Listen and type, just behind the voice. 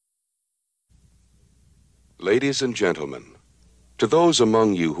Ladies and gentlemen, to those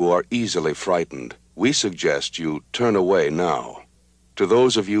among you who are easily frightened, we suggest you turn away now. To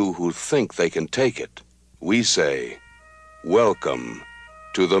those of you who think they can take it, we say, welcome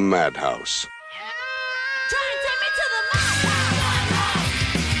to the Madhouse.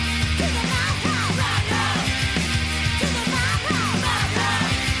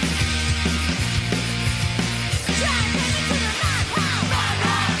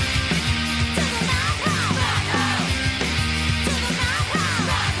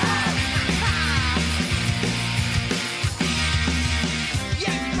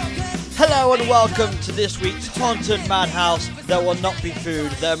 Hello and welcome to this week's Haunted Madhouse. There will not be food,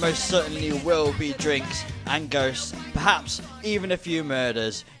 there most certainly will be drinks and ghosts, perhaps even a few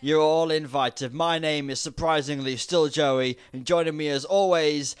murders. You're all invited. My name is surprisingly still Joey, and joining me as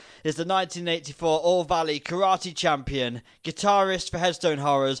always is the 1984 All Valley Karate Champion, guitarist for Headstone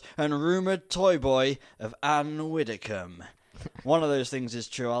Horrors, and rumoured toy boy of Anne Widdecombe. One of those things is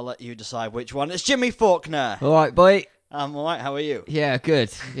true, I'll let you decide which one. It's Jimmy Faulkner. Alright, boy. I'm alright, how are you? Yeah,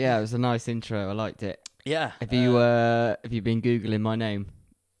 good. Yeah, it was a nice intro. I liked it. Yeah. Have you been Googling my name?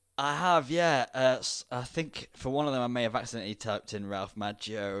 I have, yeah. I think for one of them I may have accidentally typed in Ralph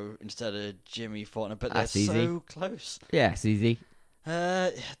Macchio instead of Jimmy Faulkner, but That's they're easy. so close. Yeah, it's easy.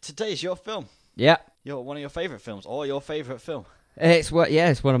 Today's your film. Yeah. One of your favourite films, or your favourite film. It's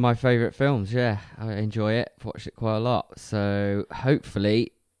one of my favourite films, yeah. I enjoy it. I've watched it quite a lot. So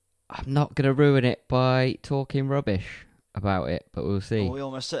hopefully I'm not going to ruin it by talking rubbish about it, but we'll see. Well, we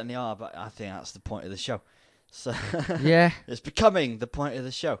almost certainly are, but I think that's the point of the show. So Yeah. It's becoming the point of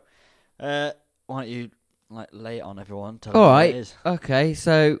the show. Why don't you lay it on everyone? Tell All them what right. it is. Okay,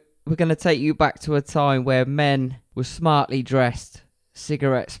 so we're going to take you back to a time where men were smartly dressed,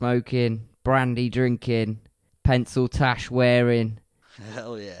 cigarette smoking, brandy drinking, pencil tash wearing,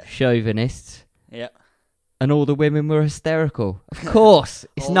 Hell yeah. chauvinists, Yeah. and all the women were hysterical. Of course,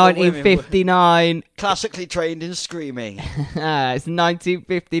 it's All the women were 1959. Classically trained in screaming. It's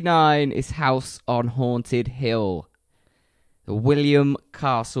 1959. It's House on Haunted Hill, the William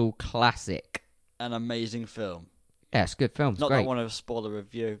Castle classic. An amazing film. Yeah, it's a good film. It's Not great. that I want to spoil the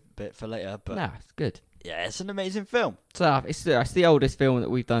review bit for later, but No, it's good. yeah, it's an amazing film. So it's the oldest film that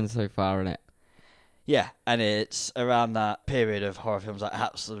we've done so far, isn't it? Yeah, and it's around that period of horror films I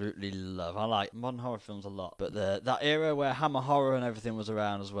absolutely love. I like modern horror films a lot, but that era where Hammer Horror and everything was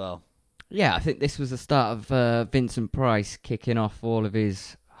around as well. Yeah, I think this was the start of Vincent Price kicking off all of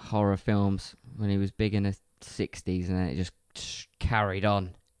his horror films when he was big in the 60s, and then it just carried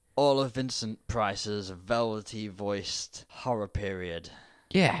on. All of Vincent Price's velvety-voiced horror period.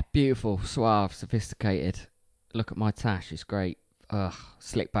 Yeah, beautiful, suave, sophisticated. Look at my tash, it's great. Ugh,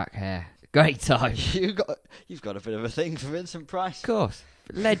 slick back hair. Great time. You've got a bit of a thing for Vincent Price. Of course.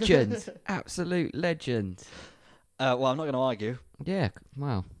 Legend. Absolute legend. Well, I'm not going to argue. Yeah,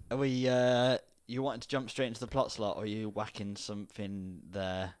 wow. Are we, you wanting to jump straight into the plot slot, or are you whacking something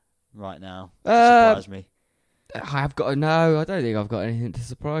there right now to surprise me? I don't think I've got anything to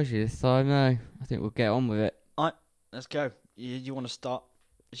surprise you this time, no. I think we'll get on with it. Alright, let's go. You want to start?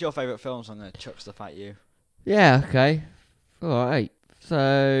 It's your favourite film, so I'm going to chuck stuff at you. Yeah, okay. Alright.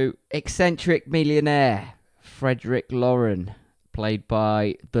 So, eccentric millionaire Frederick Lauren, played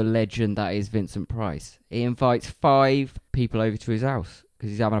by the legend that is Vincent Price. He invites 5 people over to his house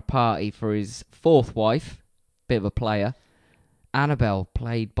because he's having a party for his 4th wife, bit of a player, Annabelle,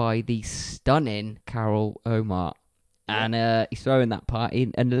 played by the stunning Carol Omar. Yeah. And he's throwing that party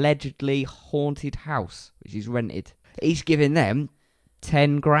in an allegedly haunted house, which he's rented. He's giving them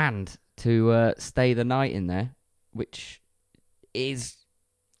 10 grand to stay the night in there, which is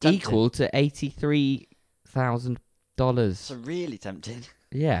tempting. Equal to $83,000. So really tempting.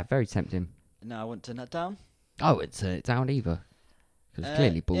 Yeah, very tempting. No, I wouldn't turn that down. I wouldn't turn it down either. It's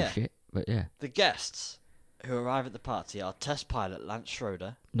clearly bullshit, yeah. but yeah. The guests who arrive at the party are test pilot Lance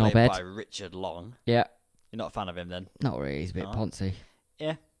Schroeder, Knobhead. played by Richard Long. Yeah. You're not a fan of him then? Not really, he's a bit Oh. poncy.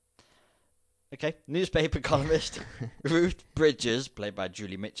 Yeah. Okay. Newspaper columnist Ruth Bridges, played by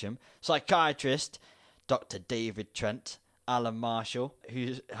Julie Mitchum. Psychiatrist Dr. David Trent. Alan Marshall,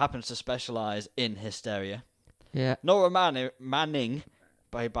 who happens to specialise in hysteria. Yeah. Nora Manning,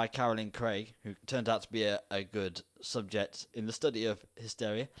 played by Carolyn Craig, who turned out to be a good subject in the study of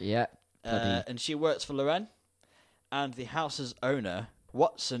hysteria. Yeah. And she works for Loren. And the house's owner,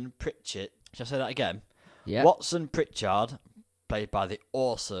 Watson Pritchard. Shall I say that again? Yeah. Watson Pritchard, played by the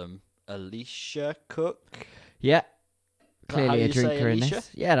awesome Alicia Cook. Yeah. Is that how Clearly a you say drinker in Alicia? this.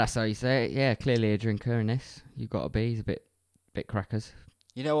 Yeah, that's how you say it. Yeah, clearly a drinker in this. You've got to be. He's a bit crackers.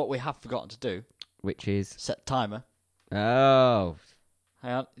 You know what we have forgotten to do? Which is... Set timer. Oh.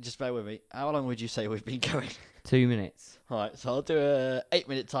 Hang on, just bear with me. How long would you say we've been going? 2 minutes. Alright, so I'll do a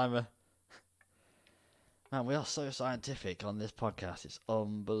 8-minute timer. Man, we are so scientific on this podcast. It's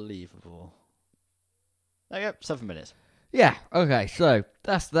unbelievable. There you go, 7 minutes. Yeah, okay, so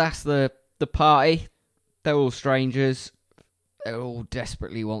that's the party. They're all strangers. They all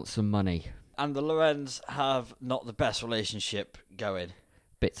desperately want some money. And the Lorenz have not the best relationship going.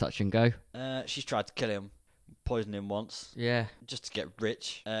 Bit touch and go. She's tried to kill him, poison him once, Yeah. just to get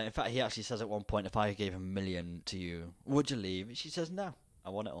rich. In fact, he actually says at one point, if I gave $1 million to you, would you leave? And she says, no, I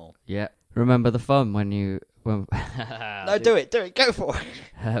want it all. Yeah. Remember the fun when you... No, do it, go for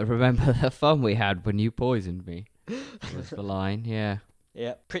it. Remember the fun we had when you poisoned me? Was the line, yeah.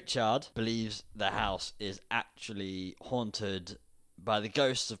 Yeah, Pritchard believes the house is actually haunted by the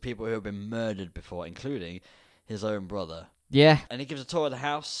ghosts of people who have been murdered before, including his own brother. Yeah. And he gives a tour of the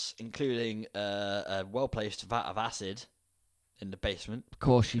house, including a well-placed vat of acid in the basement. Of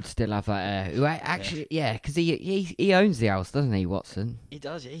course you'd still have that air. Actually, yeah, because he owns the house, doesn't he, Watson? He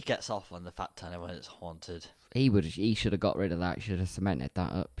does, yeah. He gets off on the fat tanner when it's haunted. He should have got rid of that. He should have cemented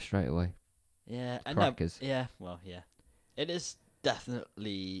that up straight away. Yeah, and Crackers. yeah. It is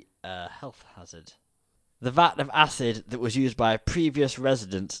definitely a health hazard. The vat of acid that was used by a previous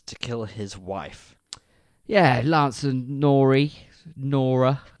resident to kill his wife. Yeah, Lance and Nora.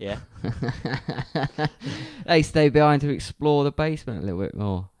 Yeah. They stay behind to explore the basement a little bit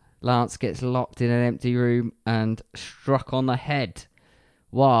more. Lance gets locked in an empty room and struck on the head.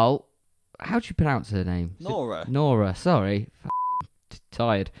 While, how do you pronounce her name? Nora. Nora, sorry.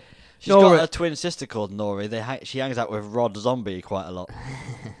 Tired. She's Nora... got a twin sister called Nori. She hangs out with Rod Zombie quite a lot.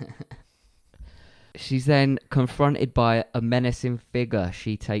 She's then confronted by a menacing figure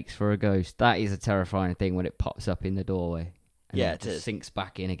she takes for a ghost. That is a terrifying thing when it pops up in the doorway. And Yeah, it it is. sinks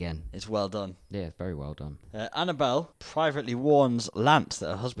back in again. It's well done. Yeah, it's very well done. Annabelle privately warns Lance that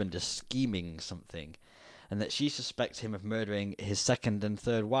her husband is scheming something and that she suspects him of murdering his second and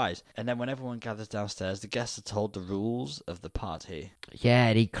third wives. And then when everyone gathers downstairs, the guests are told the rules of the party. Yeah,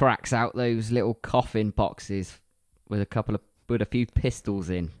 and he cracks out those little coffin boxes with a few pistols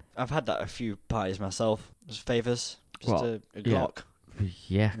in. I've had that at a few parties myself. As favours. Just What? a Yeah. Glock.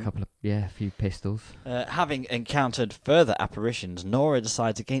 Yeah, a few pistols. Having encountered further apparitions, Nora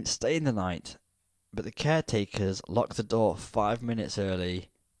decides against staying the night. But the caretakers lock the door 5 minutes early,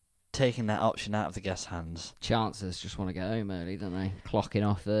 taking that option out of the guests' hands. Chancers just want to get home early, don't they? Clocking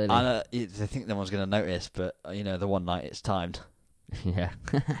off early. And they think no one's going to notice, but the one night it's timed. Yeah.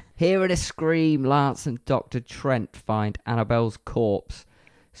 Hearing a scream, Lance and Dr. Trent find Annabelle's corpse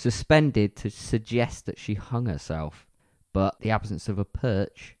suspended to suggest that she hung herself. But the absence of a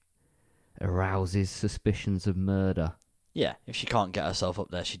perch arouses suspicions of murder. Yeah, if she can't get herself up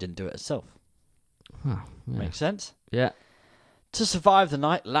there, she didn't do it herself. Oh, yeah. Makes sense? Yeah. To survive the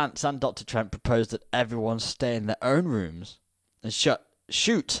night, Lance and Dr. Trent propose that everyone stay in their own rooms and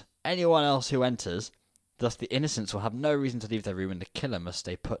shoot anyone else who enters. Thus, the innocents will have no reason to leave their room and the killer must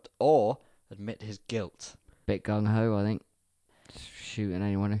stay put or admit his guilt. Bit gung-ho, I think. Shooting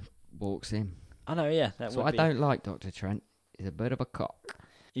anyone who walks in. I know, yeah. That's what I don't like, Dr. Trent. He's a bit of a cock.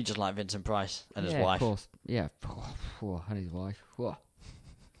 You just like Vincent Price and his Yeah, wife. of course. Yeah. And his wife.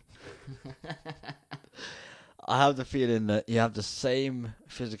 I have the feeling that you have the same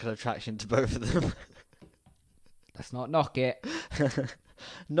physical attraction to both of them. Let's not knock it.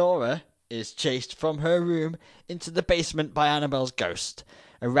 Nora is chased from her room into the basement by Annabelle's ghost.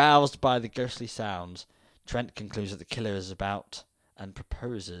 Aroused by the ghostly sounds, Trent concludes that the killer is about and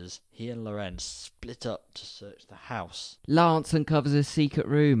proposes he and Lorenz split up to search the house. Lance uncovers a secret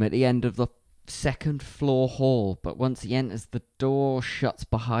room at the end of the second floor hall, but once he enters, the door shuts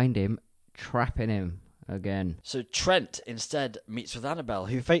behind him, trapping him again. So Trent instead meets with Annabelle,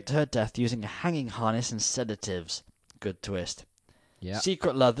 who faked her death using a hanging harness and sedatives. Good twist. Yeah.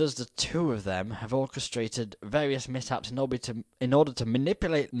 Secret lovers, the two of them, have orchestrated various mishaps in order to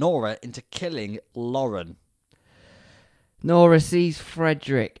manipulate Nora into killing Lauren. Nora sees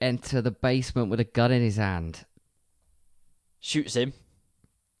Frederick enter the basement with a gun in his hand. Shoots him.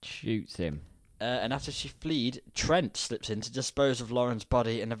 Shoots him. And after she fled, Trent slips in to dispose of Lauren's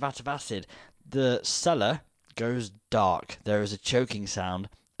body in a vat of acid. The cellar goes dark. There is a choking sound,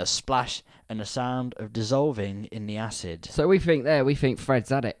 a splash, and a sound of dissolving in the acid. So we think Fred's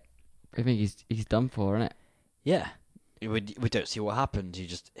had it. We think he's done for, isn't it? Yeah. We don't see what happens, you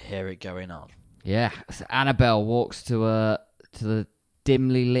just hear it going on. Yeah. So Annabelle walks to the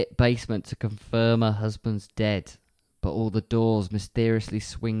dimly lit basement to confirm her husband's dead, but all the doors mysteriously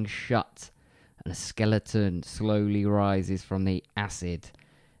swing shut, and a skeleton slowly rises from the acid,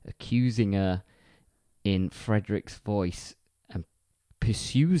 accusing her in Frederick's voice and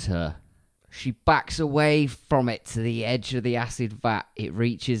pursues her. She backs away from it to the edge of the acid vat. It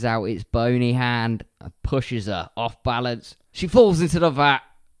reaches out its bony hand and pushes her off balance. She falls into the vat.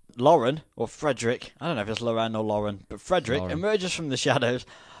 Lauren, or Frederick, I don't know if it's Lauren or Lauren, but Frederick emerges from the shadows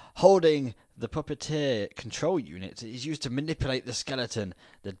holding the puppeteer control unit that is used to manipulate the skeleton.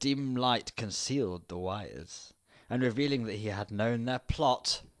 The dim light concealed the wires, and revealing that he had known their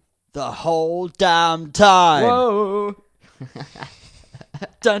plot the whole damn time. Whoa!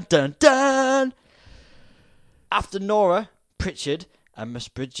 Dun dun dun! After Nora, Pritchard, and Miss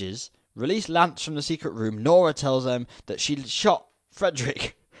Bridges release Lance from the secret room, Nora tells them that she shot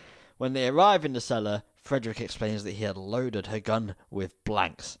Frederick. When they arrive in the cellar, Frederick explains that he had loaded her gun with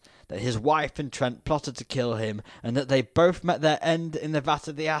blanks, that his wife and Trent plotted to kill him, and that they both met their end in the vat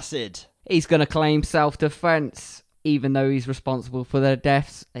of the acid. He's going to claim self-defense, even though he's responsible for their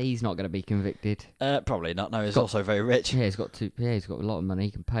deaths. He's not going to be convicted. Probably not. No, he's also very rich. Yeah, he's got a lot of money.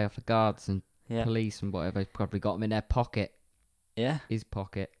 He can pay off the guards and police and whatever. He's probably got them in their pocket. Yeah, his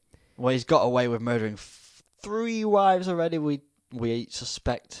pocket. Well, he's got away with murdering 3 wives already. We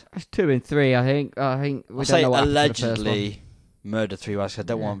suspect. It's 2 and 3, I think. We say don't know what allegedly murdered 3 wives. I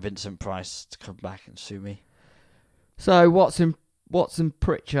don't want Vincent Price to come back and sue me. So Watson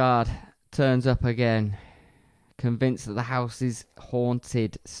Pritchard turns up again, convinced that the house is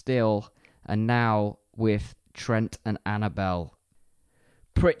haunted still, and now with Trent and Annabelle.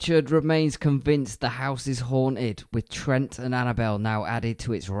 Pritchard remains convinced the house is haunted, with Trent and Annabelle now added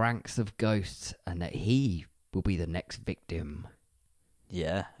to its ranks of ghosts, and that he will be the next victim.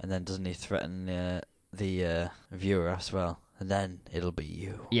 Yeah, and then doesn't he threaten the viewer as well? And then it'll be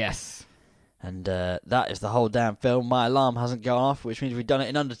you. Yes. And that is the whole damn film. My alarm hasn't gone off, which means we've done it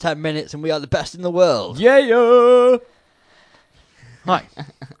in under 10 minutes, and we are the best in the world. Yeah! Right.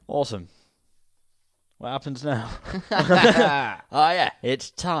 Awesome. What happens now? Oh, yeah. It's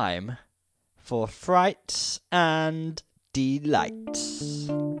time for Frights and Delights.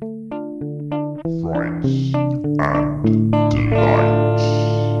 Frights and Delights.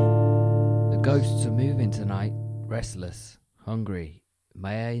 The ghosts are moving tonight, restless, hungry.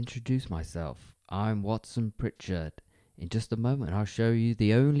 May I introduce myself? I'm Watson Pritchard. In just a moment I'll show you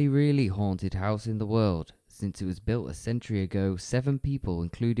the only really haunted house in the world. Since it was built a century ago, 7 people,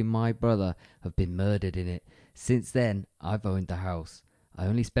 including my brother, have been murdered in it. Since then, I've owned the house. I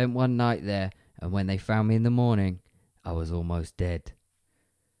only spent 1 night there, and when they found me in the morning, I was almost dead.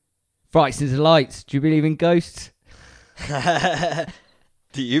 Frights and Delights. Do you believe in ghosts?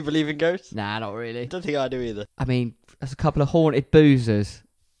 Do you believe in ghosts? Nah, not really. I don't think I do either. I mean, there's a couple of haunted boozers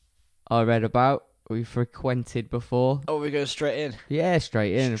I read about. We frequented before. Oh, we're going straight in? Yeah,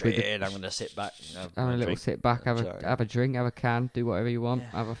 straight in. Straight in. I'm going to sit back. Have a little sit back, have a drink, have a can, do whatever you want.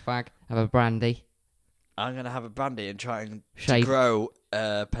 Yeah. Have a fag, have a brandy. I'm going to have a brandy and try and grow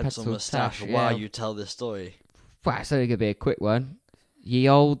a pencil moustache while you tell this story. Well, it's only going to be a quick one. Ye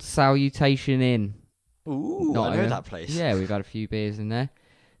Old Salutation Inn. Ooh, I know that place. Yeah, we've had a few beers in there.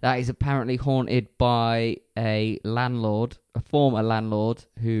 That is apparently haunted by a former landlord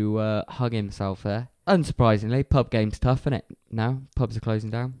who hung himself there. Unsurprisingly, pub game's tough, isn't it? Now, pubs are closing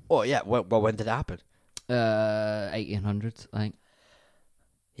down. Oh, yeah. Well, when did it happen? 1800s, I think.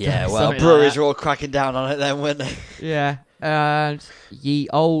 Yeah, well, breweries were all cracking down on it then, weren't they? Yeah. And Ye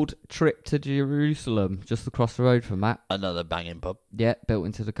Old Trip to Jerusalem, just across the road from that. Another banging pub. Yeah, built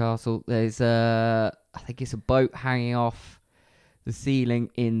into the castle. There's, I think it's a boat hanging off the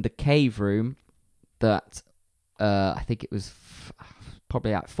ceiling in the cave room that I think it was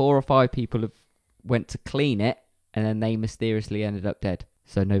probably like 4 or 5 people have went to clean it, and then they mysteriously ended up dead.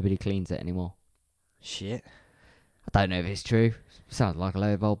 So nobody cleans it anymore. Shit. I don't know if it's true. Sounds like a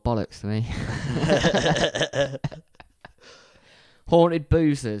load of old bollocks to me. Haunted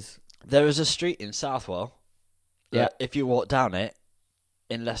boozers. There is a street in Southwell that if you walk down it,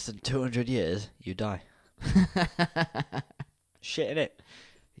 in less than 200 years, you die. Shit, innit?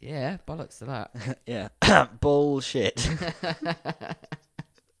 Yeah, bollocks to that. Yeah. Bullshit.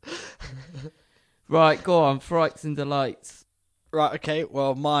 Right, go on. Frights and Delights. Right, okay.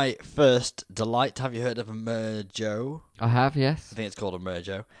 Well, my first delight. Have you heard of a Merjo? I have, yes. I think it's called a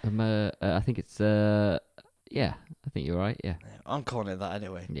Merjo. I think it's, yeah, I think you're right, yeah. I'm calling it that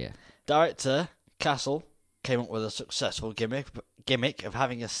anyway. Yeah. Director Castle came up with a successful gimmick of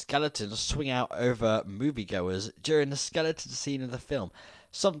having a skeleton swing out over moviegoers during the skeleton scene of the film.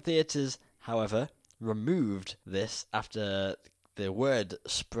 Some theatres, however, removed this after the word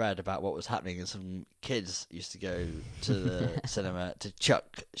spread about what was happening, and some kids used to go to the cinema to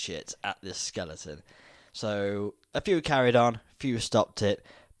chuck shit at this skeleton. So a few carried on, a few stopped it,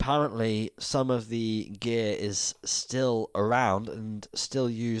 apparently some of the gear is still around and still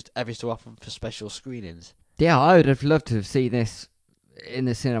used every so often for special screenings. Yeah, I would have loved to have seen this in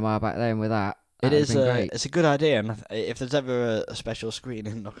the cinema back then with that. It is great. it's a good idea, and if there's ever a special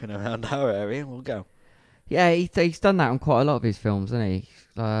screening knocking around our area, we'll go. Yeah, he's done that on quite a lot of his films, hasn't he?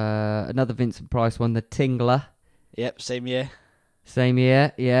 Another Vincent Price one, The Tingler. Yep, same year. Same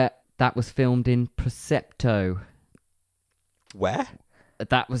year, yeah. That was filmed in Precepto. Where?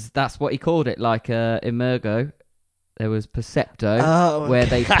 That's what he called it, like in Murgo. There was Precepto, where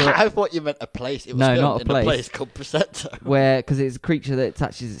they put... I thought you meant a place. It was No, filmed not a in place. a place called Precepto. Because it's a creature that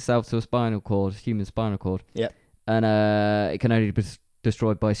attaches itself to a spinal cord, human spinal cord. Yep. And it can only be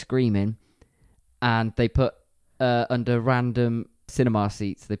destroyed by screaming. And they put, under random cinema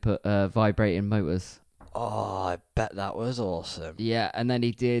seats, they put vibrating motors. Oh, I bet that was awesome. Yeah, and then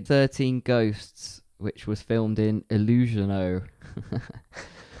he did 13 Ghosts, which was filmed in Illusiono.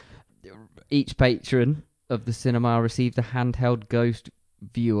 Each patron of the cinema received a handheld ghost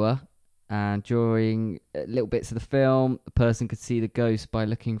viewer, and during little bits of the film, the person could see the ghost by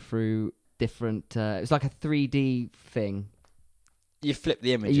looking through different... it was like a 3D thing. You flip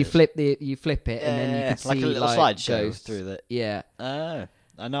the images. You flip it, and then you could see like a little slideshow ghosts through that. Yeah. Oh,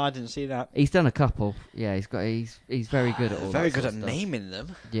 I know. I didn't see that. He's done a couple. Yeah, he's very good at all Very that good sort at of stuff. naming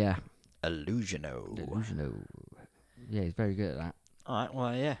them. Yeah. Illusiono. Yeah, he's very good at that. All right.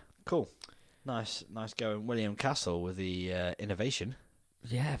 Well, yeah. Cool. Nice going, William Castle with the innovation.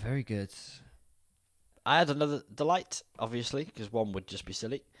 Yeah, very good. I had another delight, obviously, because one would just be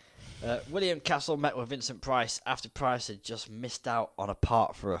silly. William Castle met with Vincent Price after Price had just missed out on a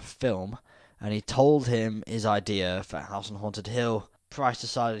part for a film, and he told him his idea for House on Haunted Hill. Price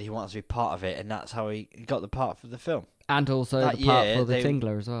decided he wanted to be part of it, and that's how he got the part for the film. And also That the part year, for the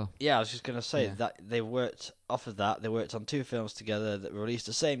Tingler as well. Yeah, I was just going to say Yeah. that they worked off of that. They worked on 2 films together that were released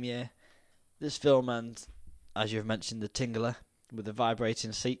the same year. This film and, as you've mentioned, The Tingler with the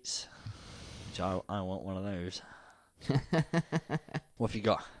vibrating seats, which I want one of those. What have you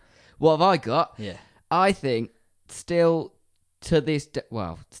got? What have I got? Yeah. I think still to this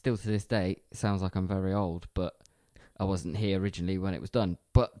day, it sounds like I'm very old, but I wasn't here originally when it was done.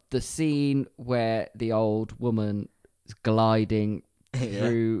 But the scene where the old woman is gliding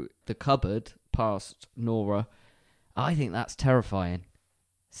through the cupboard past Nora, I think that's terrifying.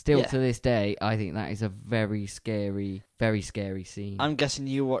 Still to this day, I think that is a very scary scene. I'm guessing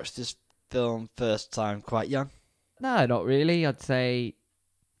you watched this film first time quite young. No, not really. I'd say,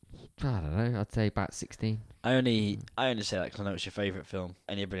 I don't know, I'd say about 16. I only say that because I know it's your favourite film,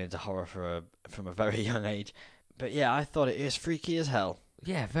 and you've been into horror from a very young age. But yeah, I thought it was freaky as hell.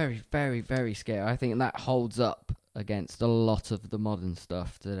 Yeah, very, very, very scary. I think that holds up against a lot of the modern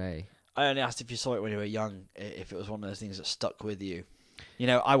stuff today. I only asked if you saw it when you were young, if it was one of those things that stuck with you. You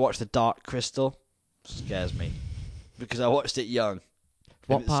know, I watched The Dark Crystal. Scares me. Because I watched it young.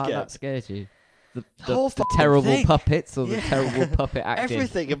 What part of that scares you? The whole the fucking terrible thing. puppets or the terrible puppet acting?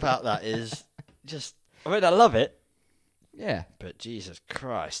 Everything about that is just... I mean, I love it. Yeah. But Jesus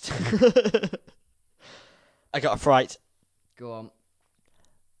Christ. I got a fright. Go on.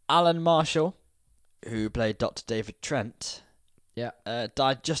 Alan Marshall, who played Dr. David Trent, Yeah.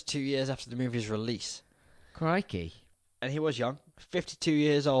 died just 2 years after the movie's release. Crikey. And he was young, 52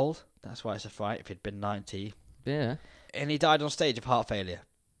 years old. That's why it's a fright if he'd been 90. Yeah. And he died on stage of heart failure.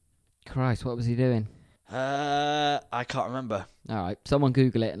 Christ, what was he doing? I can't remember. All right, someone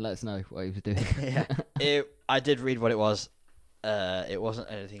Google it and let us know what he was doing. Yeah, I did read what it was. It wasn't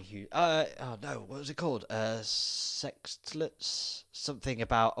anything huge. Oh no, what was it called? Sextlets? Something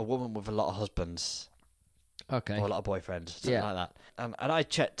about a woman with a lot of husbands. Okay. Or a lot of boyfriends, something like that. And I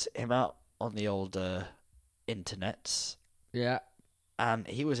checked him out on the old internets, Yeah. and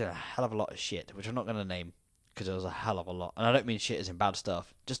he was in a hell of a lot of shit, which I'm not going to name, because there was a hell of a lot. And I don't mean shit as in bad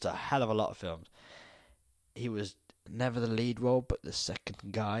stuff, just a hell of a lot of films. He was never the lead role, but the second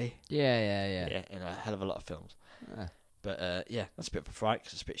guy. Yeah. Yeah, in a hell of a lot of films. Ah. But yeah, that's a bit of a fright,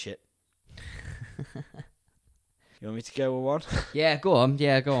 because it's a bit shit. You want me to go with one? Yeah, go on.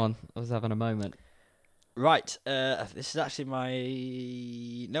 I was having a moment. Right, this is actually my...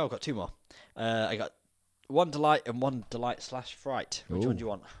 No, I've got 2 more. I got one delight and one delight/fright. Which one do you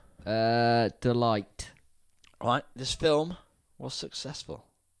want? Delight. Right, this film was successful.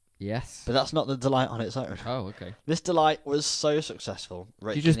 Yes. But that's not the delight on its own. Oh, okay. This delight was so successful.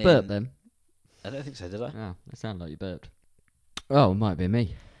 Did you just burp then? I don't think so, did I? Oh, that sounded like you burped. Oh, it might be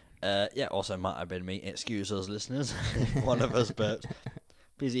me. Yeah, also might have been me. Excuse us, listeners. If one of us burped.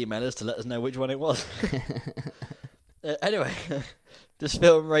 Please email us to let us know which one it was. Anyway, this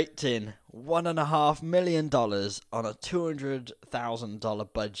film raked in $1.5 million on a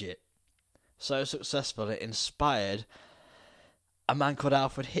 $200,000 budget. So successful it inspired a man called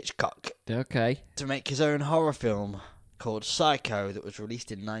Alfred Hitchcock Okay. to make his own horror film called Psycho that was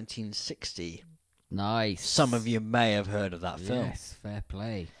released in 1960. Nice. Some of you may have heard of that film. Yes, fair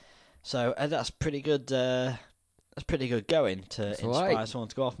play. So that's pretty good. That's pretty good going to That's inspire right. someone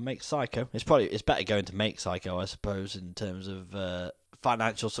to go off and make Psycho. It's better going to make Psycho, I suppose, in terms of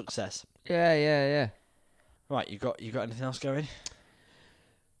financial success. Yeah. Right, you got anything else going?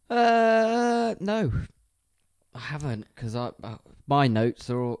 No, I haven't, because my notes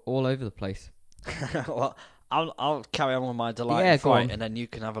are all over the place. Well, I'll carry on with my delight Yeah, and go fright, on. and then you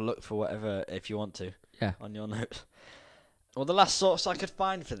can have a look for whatever if you want to. Yeah. On your notes. Well, the last source I could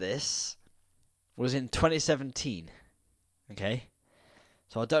find for this was in 2017. Okay,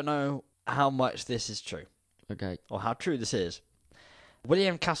 so I don't know how much this is true Okay. or how true this is.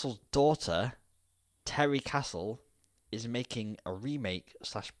 William Castle's daughter, Terry Castle, is making a remake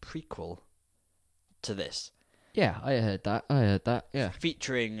 / prequel to this. Yeah, I heard that. Yeah.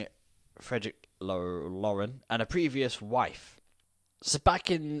 Featuring Frederick Lauren and a previous wife. So back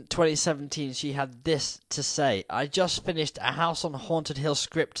in 2017, she had this to say: I just finished a House on Haunted Hill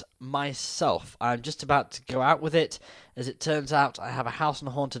script myself. I'm just about to go out with it. As it turns out, I have a House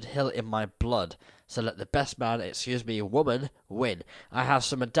on Haunted Hill in my blood. So let the best man, woman, win. I have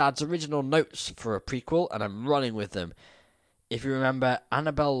some of Dad's original notes for a prequel, and I'm running with them. If you remember,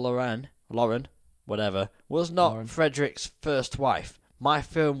 Annabelle Lauren, was not Lauren. Frederick's first wife. My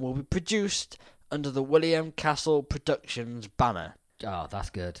film will be produced under the William Castle Productions banner. Oh, that's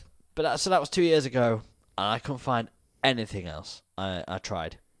good. But that was 2 years ago, and I couldn't find anything else. I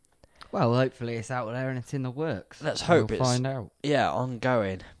tried. Well, hopefully it's out there and it's in the works. Let's hope we'll it's find out. Yeah,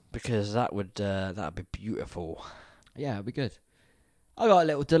 ongoing, because that'd be beautiful. Yeah, it'll be good. I got a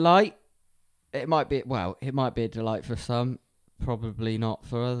little delight. It might be a delight for some, probably not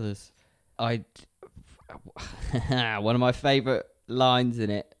for others. One of my favourite lines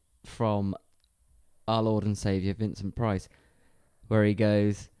in it from our Lord and Saviour Vincent Price, where he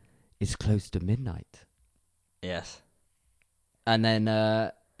goes, "It's close to midnight," Yes. and then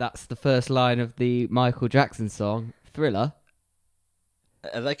that's the first line of the Michael Jackson song Thriller.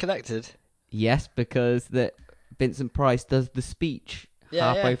 Are they connected? Yes, because that Vincent Price does the speech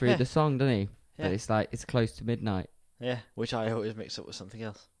halfway through the song, doesn't he? Yeah. But it's like, it's close to midnight. Yeah, which I always mix up with something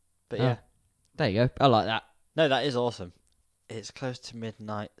else. But Oh. yeah. There you go. I like that. No, that is awesome. It's close to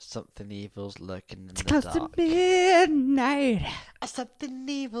midnight, something evil's lurking in It's the close dark. to midnight. Something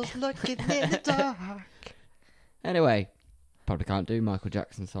evil's lurking in the dark. Anyway, probably can't do Michael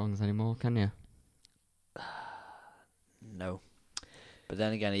Jackson songs anymore, can you? No. But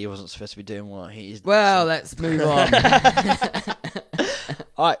then again, he wasn't supposed to be doing what he's... Well, let's move on.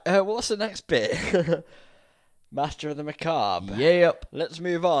 Alright, what's the next bit? Master of the Macabre. Yep. Let's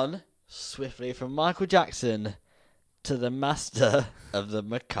move on swiftly from Michael Jackson to the Master of the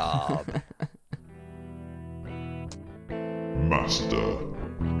Macabre. Master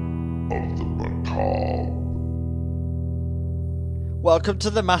of the Macabre. Welcome to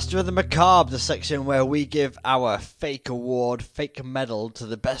the Master of the Macabre, the section where we give our fake award, fake medal to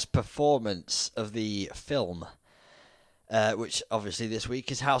the best performance of the film. Which, obviously, this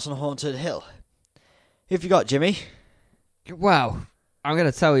week is House on Haunted Hill. Who have you got, Jimmy? Well, I'm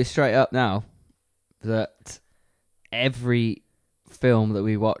going to tell you straight up now that every film that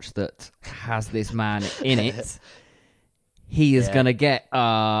we watch that has this man in it, he is going to get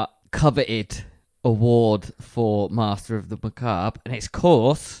a coveted award for Master of the Macabre, and it's, of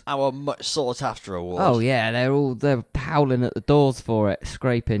course, Our much sought after award. oh yeah, they're howling at the doors for it,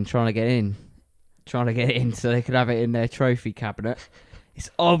 scraping, trying to get in so they could have it in their trophy cabinet. It's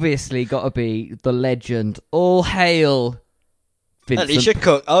obviously got to be the legend. All hail Vincent. Alicia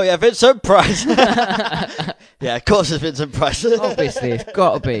Cook. Oh yeah, Vincent Price. Yeah, of course it's Vincent Price. Obviously, it's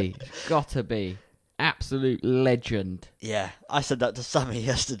got to be absolute legend. Yeah, I said that to Sammy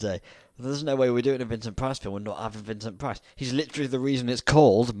yesterday. There's no way we're doing a Vincent Price film and not having Vincent Price. He's literally the reason it's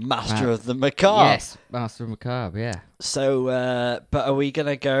called Master of the Macabre. Yes, Master of Macabre. Yeah. So, but are we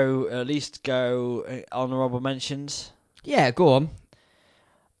gonna at least go honourable mentions? Yeah, go on.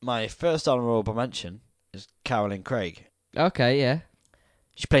 My first honourable mention is Carolyn Craig. Okay, yeah.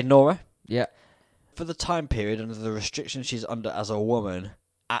 She played Nora. Yeah. For the time period under the restrictions she's under as a woman,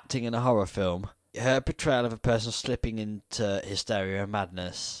 acting in a horror film, her portrayal of a person slipping into hysteria and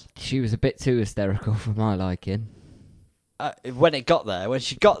madness. She was a bit too hysterical for my liking. When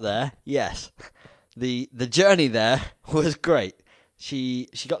she got there, yes. The journey there was great. She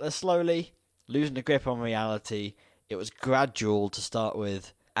got there slowly, losing the grip on reality. It was gradual to start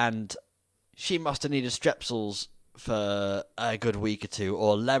with, and she must have needed strepsils for a good week or two,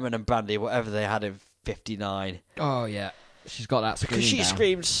 or lemon and brandy, whatever they had in 59. Oh, yeah. She's got that Because she down.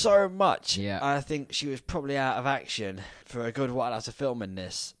 screamed so much. Yeah. I think she was probably out of action for a good while after filming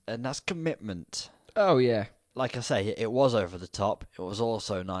this. And that's commitment. Oh, yeah. Like I say, it was over the top. It was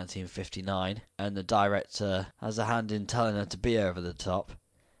also 1959. And the director has a hand in telling her to be over the top.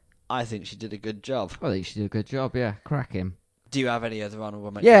 I think she did a good job. I think she did a good job, yeah. Cracking. Do you have any other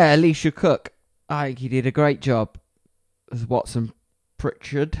honourable mentions? Yeah, Alicia Cook. I think he did a great job as Watson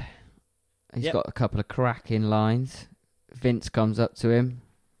Pritchard. He's got a couple of cracking lines. Vince comes up to him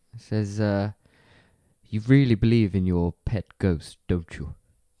and says, you really believe in your pet ghost, don't you?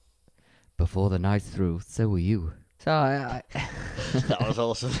 Before the night's through, so will you. So I That was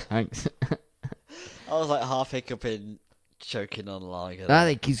awesome. Thanks. I was like half hiccuping, choking on line. I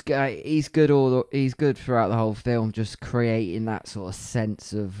think he's good. He's good throughout the whole film, just creating that sort of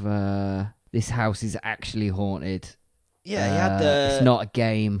sense of this house is actually haunted. Yeah, he had it's not a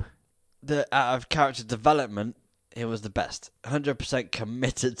game. Out of character development, he was the best. 100%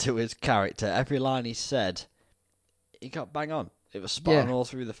 committed to his character. Every line he said, he got bang on. It was spot on all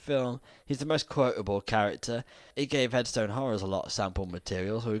through the film. He's the most quotable character. He gave Headstone Horrors a lot of sample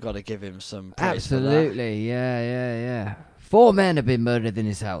material, so we've got to give him some praise for that. Absolutely, yeah. 4 men have been murdered in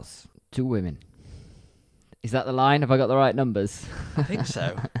his house. 2 women. Is that the line? Have I got the right numbers? I think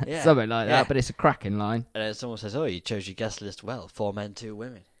so. Yeah. Something like that, but it's a cracking line. And then someone says, "Oh, you chose your guest list well. 4 men, 2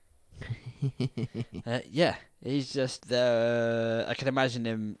 women." Yeah, he's just. I can imagine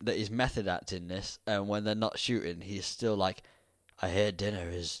him that he's method acting this, and when they're not shooting, he's still like, "I hear dinner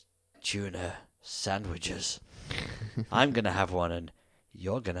is tuna sandwiches. I'm gonna have one, and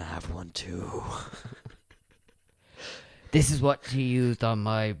you're gonna have one too." This is what you used on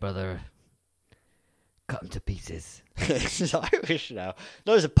my brother. Cut him to pieces. He's Irish now.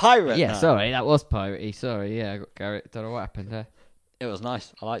 No, he's a pirate. Yeah, now. sorry, that was piratey. Sorry, yeah, I got carried. Don't know what happened there. It was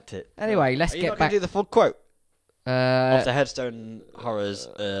nice. I liked it. Anyway, let's Are you get not back. gonna do the full quote of Uh, the Headstone Horrors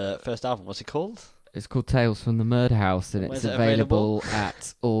first album. What's it called? it's called Tales from the Murder House, and Where's it's it available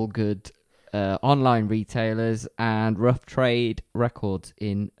at all good online retailers and Rough Trade Records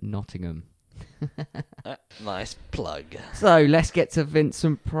in Nottingham. Nice plug. So let's get to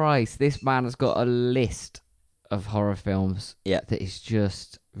Vincent Price. This man has got a list of horror films that is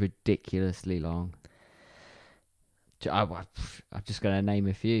just ridiculously long. I'm just going to name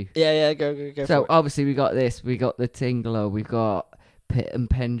a few. Yeah, go. So for it. obviously we got this. We got The Tingler. We got Pit and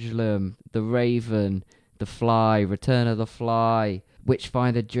Pendulum, The Raven, The Fly, Return of the Fly,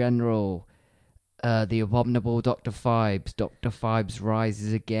 Witchfinder General, The Abominable Dr. Phibes, Dr. Phibes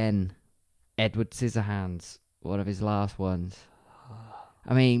Rises Again, Edward Scissorhands, one of his last ones.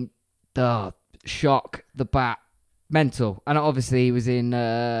 I mean, the Shock, The Bat, mental. And obviously he was in...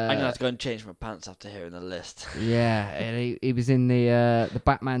 I'm going to have to go and change my pants after hearing the list. Yeah, and he was in the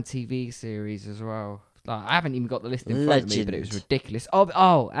Batman TV series as well. Like, I haven't even got the list in front of me, but it was ridiculous.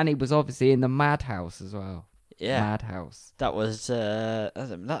 Oh, and he was obviously in the Madhouse as well. Yeah, Madhouse. that was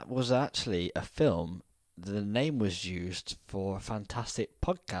actually a film. The name was used for a fantastic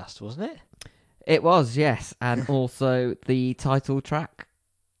podcast, wasn't it? It was, yes, and also the title track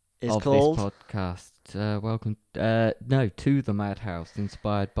It's of called this podcast. Welcome, to the Madhouse,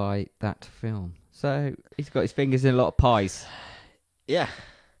 inspired by that film. So he's got his fingers in a lot of pies. Yeah.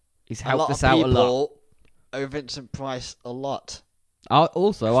 He's A helped lot us of out a people lot. owe Vincent Price a lot. I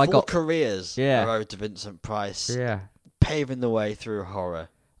Full got careers Yeah. are owed to Vincent Price, yeah. paving the way through horror.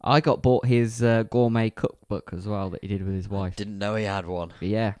 I got bought his gourmet cookbook as well that he did with his wife. Didn't know he had one, But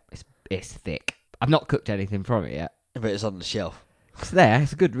yeah, it's thick. I've not cooked anything from it yet. but it's on the shelf. It's there.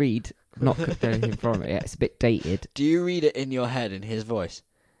 It's a good read. I've not cooked anything from it yet. It's a bit dated. Do you read it in your head in his voice?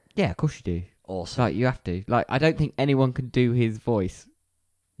 Yeah, of course you do. Awesome. Like, you have to. Like, I don't think anyone can do his voice.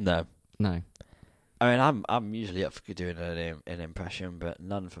 No. No. I mean, I'm usually up for doing an impression, but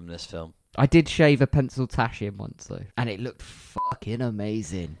none from this film. I did shave a pencil tash in once, though. And it looked fucking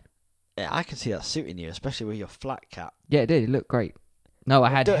amazing. Yeah, I can see that suiting you, especially with your flat cap. Yeah, it did. It looked great. No,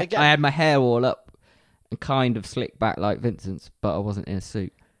 I Do it again. had my hair all up and kind of slicked back like Vincent's, but I wasn't in a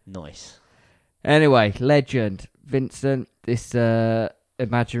suit. Nice. Anyway, legend. Vincent, this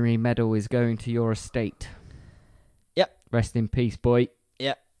imaginary medal is going to your estate. Yep. Rest in peace, boy.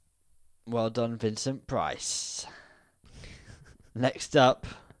 Yep. Well done, Vincent Price. Next up,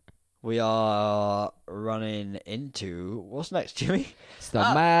 we are running into... What's next, Jimmy? It's the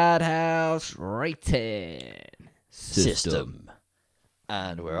Madhouse rating System.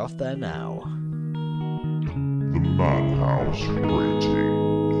 And we're off there now. The Madhouse rating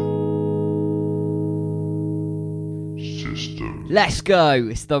system. Let's go.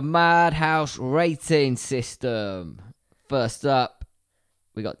 It's the Madhouse rating system. First up,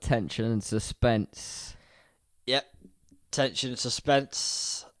 we got tension and suspense. Yep, tension,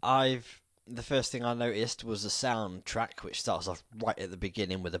 suspense. The first thing I noticed was the soundtrack, which starts off right at the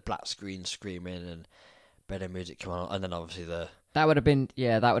beginning with a black screen screaming and better music coming on, and then obviously that would have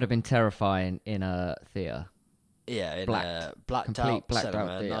been terrifying in a theatre. Yeah, in Blacked a blacked out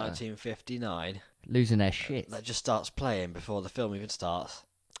cinema, theatre. 1959. Losing their shit. That just starts playing before the film even starts.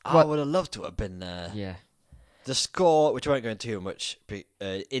 Well, I would have loved to have been there. Yeah. The score, which I won't go into too much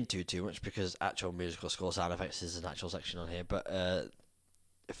because actual musical score sound effects is an actual section on here, but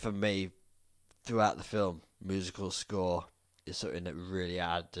for me, throughout the film, musical score is something that really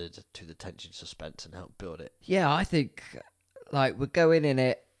added to the tension, suspense, and helped build it. Yeah, I think, like, we're going at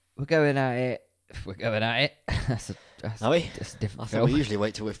it. That's Are we? That's a different I film. thought we usually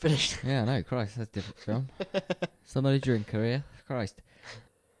wait till we're finished. Yeah, no, Christ, that's a different film. Somebody drink her here. Christ.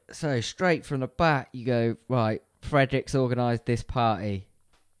 So, straight from the bat, you go, right, Frederick's organised this party,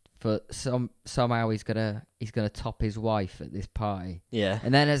 but somehow he's gonna top his wife at this party. Yeah.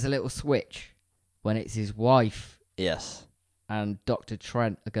 And then there's a little switch when it's his wife Yes. and Dr.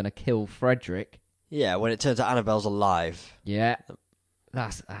 Trent are gonna kill Frederick. Yeah, when it turns out Annabelle's alive. Yeah.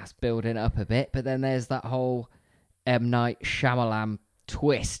 That's building up a bit, but then there's that whole M. Night Shyamalan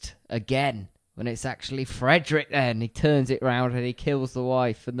twist again. When it's actually Frederick, then he turns it round and he kills the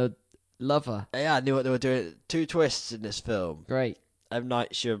wife and the lover. Yeah, I knew what they were doing. 2 twists in this film. Great. M.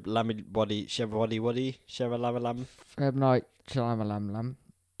 Night Shyamalan. M. Night Shyamalan.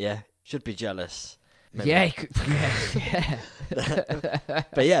 Yeah, should be jealous. Maybe Yeah, not. yeah.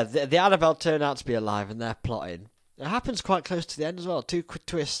 But yeah, the Annabelle turn out to be alive and they're plotting. It happens quite close to the end as well. 2 quick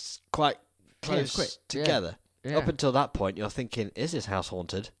twists quite close quick. together. Yeah. Up until that point, you're thinking, is this house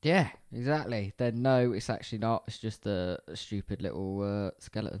haunted? Yeah, exactly. Then no, it's actually not. It's just a stupid little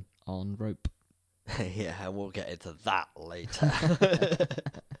skeleton on rope. Yeah, and we'll get into that later.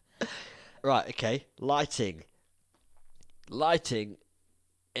 Right, okay. Lighting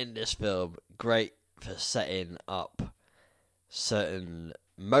in this film, great for setting up certain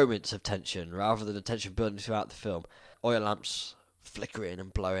moments of tension rather than the tension building throughout the film. Oil lamps flickering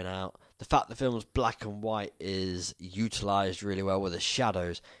and blowing out. The fact the film's black and white is utilised really well with the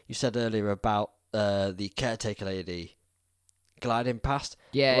shadows. You said earlier about the caretaker lady gliding past.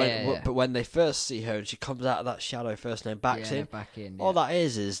 Yeah, But when they first see her and she comes out of that shadow first and then backs in, back in. all that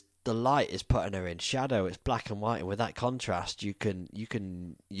is the light is putting her in shadow. It's black and white, and with that contrast, you can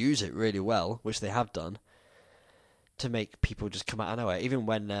use it really well, which they have done, to make people just come out of nowhere. Even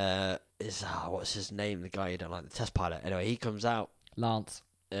when what's his name? The guy you don't like, the test pilot. Anyway, he comes out. Lance.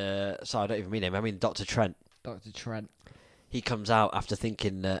 Sorry, I don't even mean him. I mean Dr. Trent. Dr. Trent. He comes out after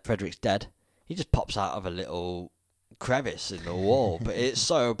thinking Frederick's dead. He just pops out of a little crevice in the wall, but it's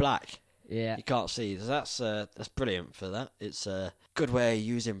so black. Yeah. You can't see. That's brilliant for that. It's a good way of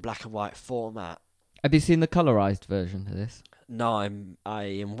using black and white format. Have you seen the colorized version of this? No, I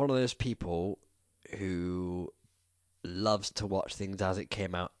am one of those people who loves to watch things as it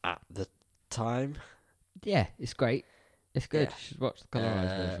came out at the time. Yeah, it's great. It's good. Yeah. You should watch the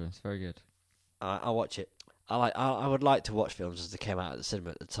colorized version. It's very good. I'll watch it. I would like to watch films as they came out at the cinema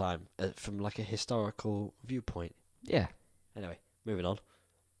at the time, from like a historical viewpoint. Yeah. Anyway, moving on.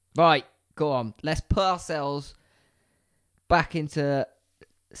 Right, go on. Let's put ourselves back into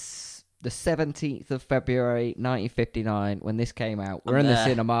the 17th of February 1959 when this came out. We're in the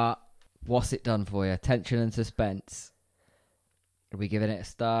cinema. What's it done for you? Tension and suspense. Are we giving it a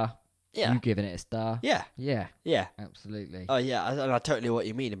star? Yeah. You giving it a star? Yeah. Yeah. Yeah. Absolutely. Oh yeah, I totally know what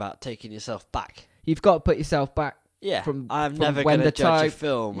you mean about taking yourself back. You've got to put yourself back. Yeah. I'm never when going to the judge time- a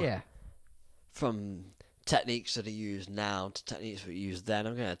film Yeah. from techniques that are used now to techniques that were used then.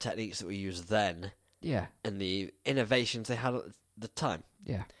 I'm going to techniques that were used then Yeah. and the innovations they had at the time.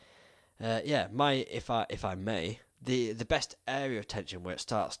 Yeah. If I may, the best area of tension where it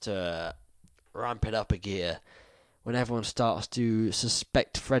starts to ramp it up a gear when everyone starts to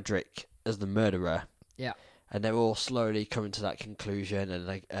suspect Frederick as the murderer. Yeah. And they're all slowly coming to that conclusion, and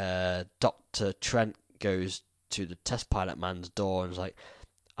like Dr. Trent goes to the test pilot man's door and is like,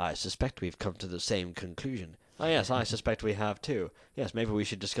 I suspect we've come to the same conclusion. Oh yes, I suspect we have too. Yes, maybe we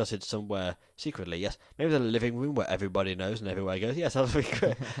should discuss it somewhere secretly. Yes, maybe the living room where everybody knows and everywhere goes. Yes, that would be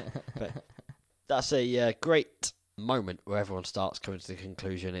great. But that's a great moment where everyone starts coming to the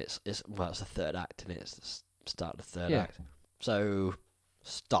conclusion. It's the third act, and it's the start of the third act. So,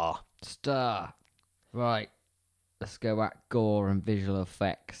 star. Right. Let's go at gore and visual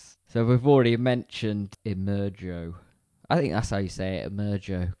effects. So we've already mentioned Emergo. I think that's how you say it,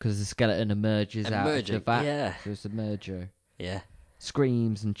 Emergo, because the skeleton emerges out of the vat. Yeah. So it's Emergo. Yeah.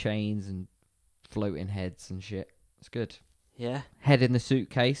 Screams and chains and floating heads and shit. It's good. Yeah. Head in the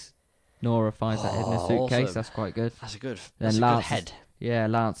suitcase. Nora finds that head in the suitcase. Awesome. That's quite good. That's a good Then good Lance head. Yeah,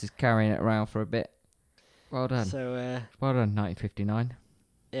 Lance is carrying it around for a bit. Well done. So, Well done, 1959.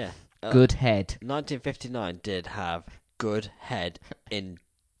 yeah. Good head. 1959 did have good head in,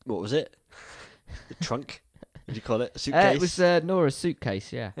 what was it? The trunk? What did you call it? A suitcase? It was Nora's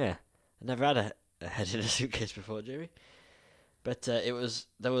suitcase, yeah. Yeah. I never had a head in a suitcase before, Jimmy. But there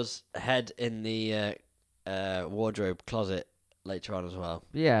was a head in the wardrobe closet later on as well.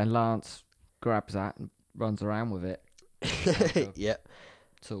 Yeah, and Lance grabs that and runs around with it. Yep.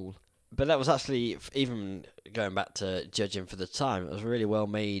 Tool. But that was actually, even going back to judging for the time, it was really well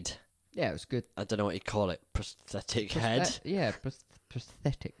made. Yeah, it was good. I don't know what you call it. Prosthetic head. Yeah,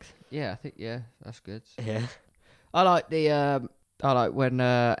 prosthetics. Yeah, I think that's good. Yeah. I like when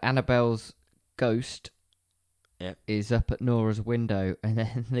Annabelle's ghost is up at Nora's window, and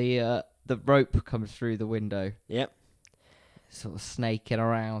then the rope comes through the window. Yep. Sort of snaking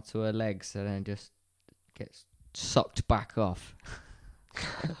around to her legs, and then just gets sucked back off.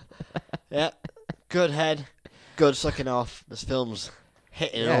 Yeah. Good head. Good sucking off. This film's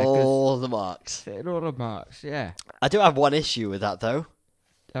hitting Yeah, all the marks. Hitting all the marks, yeah. I do have one issue with that, though.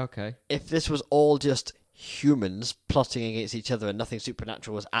 Okay. If this was all just humans plotting against each other and nothing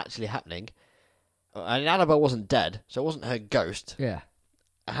supernatural was actually happening, and Annabelle wasn't dead, so it wasn't her ghost, Yeah.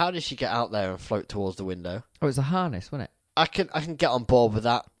 how did she get out there and float towards the window? Oh, it was a harness, wasn't it? I can get on board with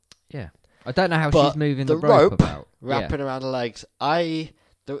that. Yeah. I don't know how But she's moving the the rope rope about. Wrapping around the legs.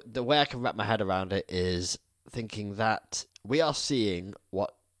 The way I can wrap my head around it is thinking that we are seeing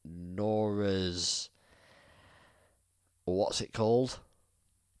what Nora's, what's it called?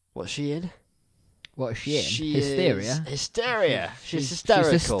 What's she in? What is she in? She Hysteria? is hysteria. She's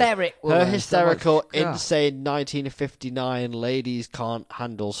hysterical. She's hysteric. Her woman, hysterical, so much- insane 1959 ladies can't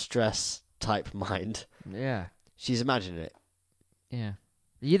handle stress type mind. Yeah. She's imagining it. Yeah.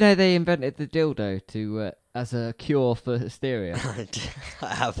 You know they invented the dildo to as a cure for hysteria.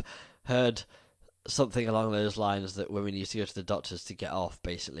 I have heard something along those lines that women used to go to the doctors to get off,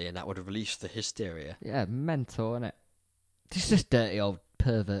 basically, and that would release the hysteria. Yeah, mental, isn't it? It's just dirty old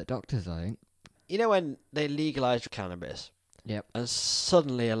pervert doctors, I think. You know when they legalised cannabis? Yep. And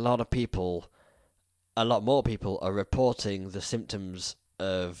suddenly a lot more people are reporting the symptoms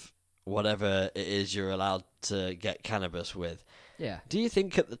of whatever it is you're allowed to get cannabis with. Yeah. Do you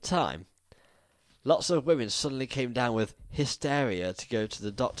think at the time, lots of women suddenly came down with hysteria to go to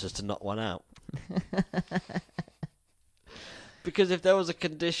the doctors to knock one out? Because if there was a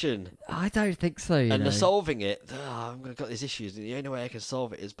condition I don't think so, and they're solving it, I'm going to got these issues, and the only way I can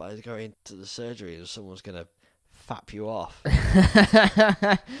solve it is by going to the surgery and someone's going to fap you off.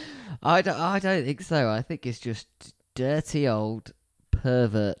 I don't think so. I think it's just dirty old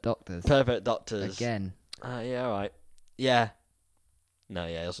pervert doctors. Pervert doctors. Again. Yeah, all right. Yeah. No,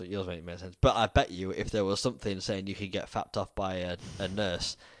 yeah, yours make more sense. But I bet you if there was something saying you could get fapped off by a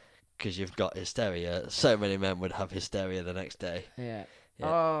nurse because you've got hysteria, so many men would have hysteria the next day. Yeah. Yeah.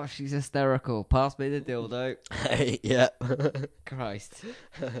 Oh, she's hysterical. Pass me the dildo. Hey, yeah. Christ.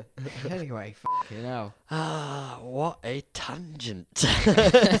 Anyway, fucking hell. What a tangent.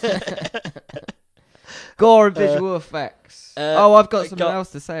 Gore and visual effects. I've got something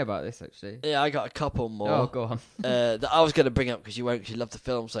else to say about this, actually. Yeah, I got a couple more. Oh, go on. That I was going to bring up because you won't, because you love the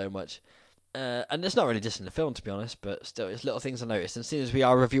film so much. And it's not really just in the film, to be honest, but still, it's little things I noticed. And seeing as we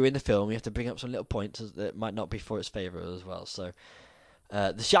are reviewing the film, we have to bring up some little points that might not be for its favour as well. So,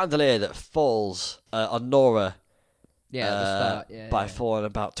 the chandelier that falls on Nora Yeah, at the start. by falling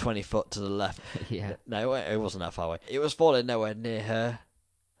about 20 foot to the left. Yeah. No, it wasn't that far away. It was falling nowhere near her,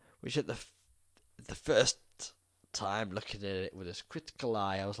 which at the first time looking at it with this critical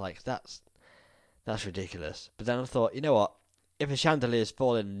eye, I was like, that's ridiculous. But then I thought, you know what? If a chandelier's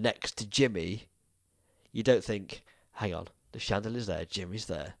falling next to Jimmy, you don't think, hang on, the chandelier's there, Jimmy's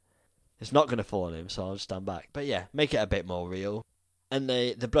there. It's not going to fall on him, so I'll just stand back. But yeah, make it a bit more real. And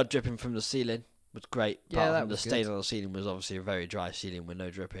the blood dripping from the ceiling was great. Yeah, Apart that from the was stain good. on the ceiling was obviously a very dry ceiling with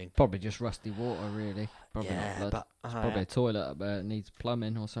no dripping. Probably just rusty water, really. Probably Yeah, not blood. but It's probably a toilet up there that needs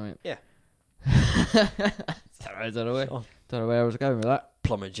plumbing or something. Yeah. I don't know where I was going with that.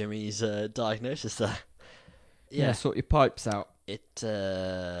 Plumber Jimmy's diagnosis there. Yeah, sort your pipes out. It's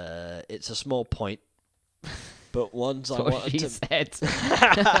a small point, but ones I That's what wanted she to. said.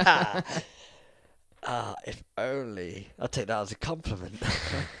 If only. I'll take that as a compliment.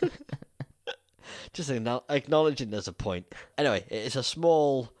 Just acknowledging there's a point. Anyway, it's a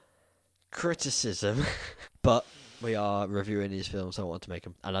small criticism, but We are reviewing these films. I want to make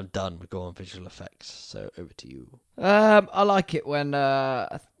them, and I'm done with going on visual effects. So over to you. I like it when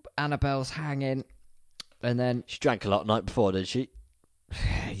Annabelle's hanging, and then She drank a lot night before, did she?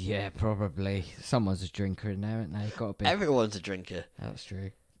 yeah, probably someone's a drinker in there, isn't they? Got to be. Everyone's a drinker. That's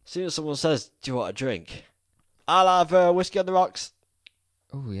true. As soon as someone says, "Do you want a drink?" I'll have whiskey on the rocks.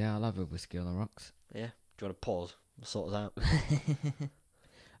 Oh yeah, I love a whiskey on the rocks. Yeah. Do you want to pause? We'll sort it out.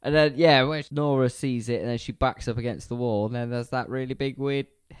 And then yeah, when Nora sees it, and then she backs up against the wall, and then there's that really big, weird,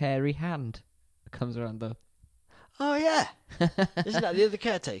 hairy hand that comes around the. Oh yeah. Isn't that the other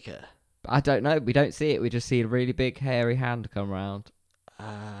caretaker? I don't know. We don't see it. We just see a really big, hairy hand come around.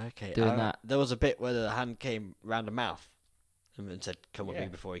 Okay. Doing that. There was a bit where the hand came round the mouth and said, "Come with me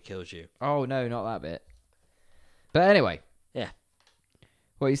before he kills you." Oh no, not that bit. But anyway. Yeah.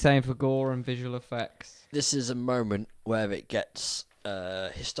 What are you saying for gore and visual effects? This is a moment where it gets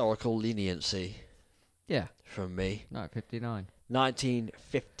historical leniency Yeah. from me. 1959.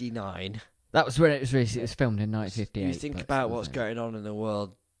 1959. That was when it was released. It was filmed in 1958. You think about what's going on in the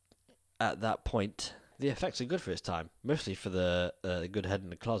world at that point. The effects are good for its time, mostly for the good head in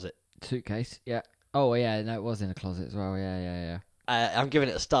the closet. Suitcase, yeah. Oh, yeah, no, it was in a closet as well. Yeah. I'm giving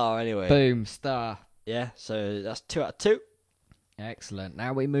it a star anyway. Boom, star. Yeah, so that's 2 out of 2. Excellent.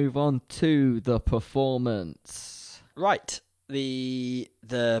 Now we move on to the performance. Right. The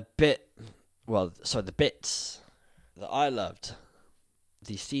bits that I loved.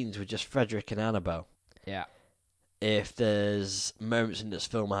 These scenes were just Frederick and Annabelle. Yeah. If there's moments in this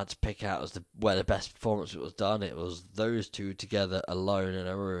film I had to pick out as where the best performance was done, it was those two together alone in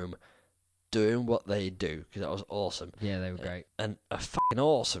a room doing what they do, because that was awesome. Yeah, they were great. And a fucking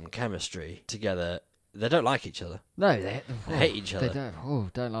awesome chemistry together. They don't like each other. No, they hate each other. They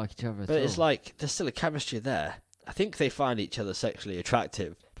don't like each other at But all. it's like there's still a chemistry there. I think they find each other sexually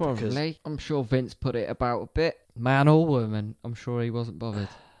attractive. Probably. I'm sure Vince put it about a bit. Man or woman, I'm sure he wasn't bothered.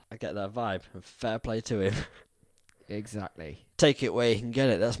 I get that vibe. And fair play to him. Exactly. Take it where you can get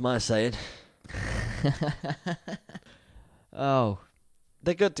it. That's my saying. Oh.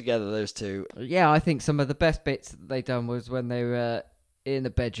 They're good together, those two. Yeah, I think some of the best bits that they done was when they were in the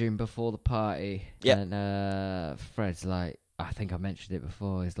bedroom before the party. Yep. And Fred's like, I think I mentioned it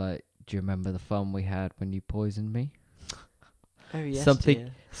before, he's like, do you remember the fun we had when you poisoned me? Oh, yes,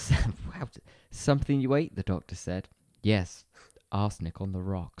 Something you ate, the doctor said. Yes, arsenic on the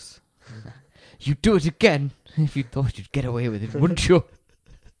rocks. You'd do it again if you thought you'd get away with it, wouldn't you?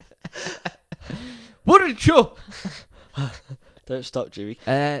 Wouldn't you? Don't stop, Jimmy.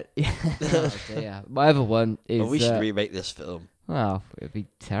 Yeah. Oh, dear. My other one is... we should remake this film. Well, it'd be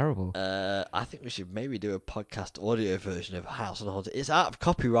terrible. I think we should maybe do a podcast audio version of House on Haunted. It's out of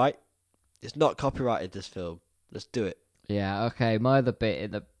copyright. It's not copyrighted, this film. Let's do it. Yeah, okay. My other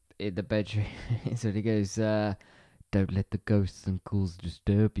bit in the bedroom is when he goes, don't let the ghosts and ghouls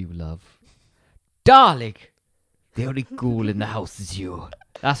disturb you, love. Darling! The only ghoul in the house is you.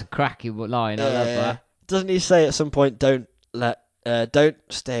 That's a cracking line. I love that. Doesn't he say at some point, don't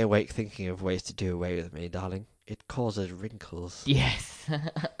stay awake thinking of ways to do away with me, darling. It causes wrinkles. Yes.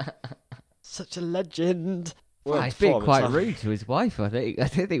 Such a legend. Well, he's being quite rude to his wife, I think. I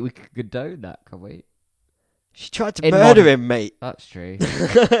don't think we can condone that, can we? She tried to murder him, mate. That's true.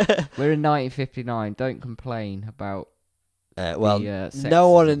 We're in 1959. Don't complain about no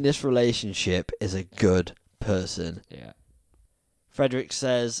one in this relationship is a good person. Yeah. Frederick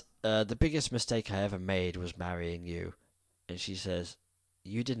says, the biggest mistake I ever made was marrying you. And she says,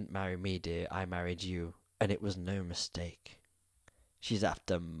 you didn't marry me, dear. I married you. And it was no mistake. She's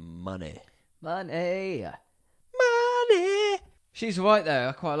after money. Money. Money. She's right though.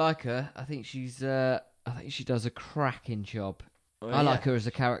 I quite like her. I think she's. I think she does a cracking job. Well, I like her as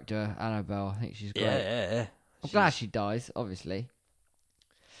a character, Annabelle. I think she's great. Yeah. I'm glad she dies. Obviously,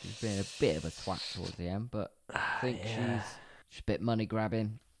 she's been a bit of a twat towards the end, but I think she's a bit money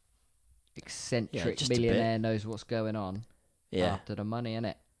grabbing, eccentric millionaire, knows what's going on. Yeah. After the money,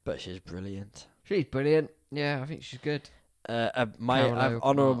 innit? But she's brilliant. She's brilliant. Yeah, I think she's good. My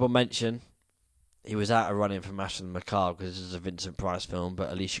honourable mention. He was out of running for Master and the Macabre because this is a Vincent Price film,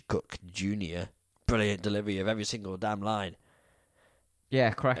 but Alicia Cook Jr. Brilliant delivery of every single damn line.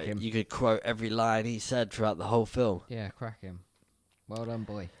 Yeah, crack him. You could quote every line he said throughout the whole film. Yeah, crack him. Well done,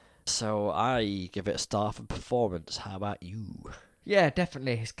 boy. So I give it a star for performance. How about you? Yeah,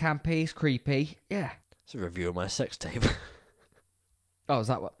 definitely. It's campy, it's creepy. Yeah. It's a review of my sex tape. Oh, is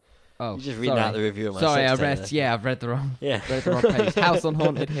that what? Oh, you just reading out the review of my sorry, sex tape. I've read the wrong. Yeah. Read the wrong page. House on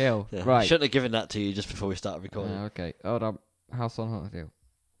Haunted Hill. Yeah. Right. Shouldn't have given that to you just before we started recording. Okay. Hold on. House on Haunted Hill.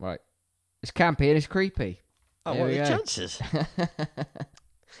 Right. It's campy and it's creepy. Oh, There what are we your go. chances?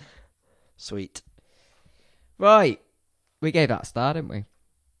 Sweet. Right. We gave that a star, didn't we?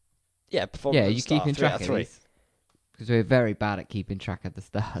 Yeah, performance. Yeah, and you star, keeping 3 out track of of 3. these? Because we're very bad at keeping track of the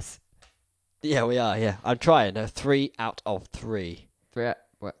stars. Yeah, we are. Yeah, I'm trying. 3 out of 3. 3 out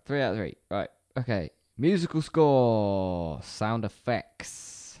of 3. Right. Okay. Musical score. Sound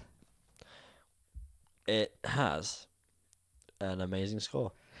effects. It has an amazing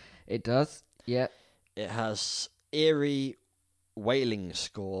score. It does. Yeah. It has eerie wailing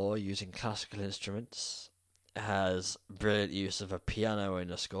score using classical instruments. It has brilliant use of a piano in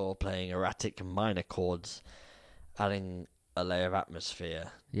the score, playing erratic minor chords, adding a layer of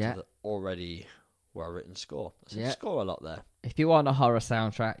atmosphere Yeah. to the already well-written score. So Yeah. score a lot there. If you want a horror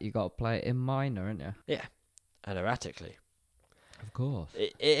soundtrack, you got to play it in minor, ain't you? Yeah, and erratically. Of course.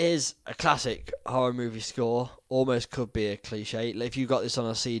 It is a classic horror movie score. Almost could be a cliche. If you got this on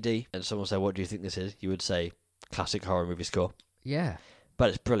a CD and someone said, "What do you think this is?" you would say, "Classic horror movie score." Yeah. But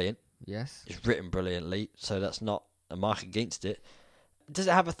it's brilliant. Yes. It's written brilliantly, so that's not a mark against it. Does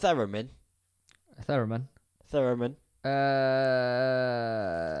it have a theremin? A theremin. Theremin. I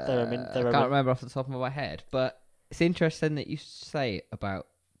can't remember off the top of my head, but it's interesting that you say about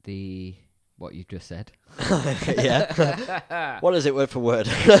what you just said. Yeah. What is it word for word?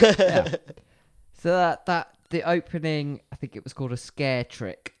 Yeah. So that the opening, I think it was called a scare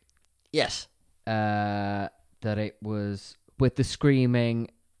trick. Yes. That it was with the screaming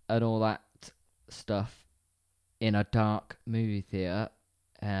and all that stuff in a dark movie theater.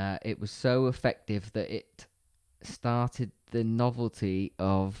 It was so effective that it started the novelty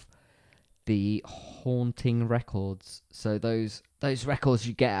of the haunting records. So those records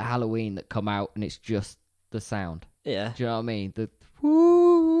you get at Halloween that come out and it's just the sound. Yeah. Do you know what I mean? The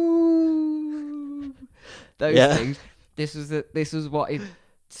woo, those things. This was what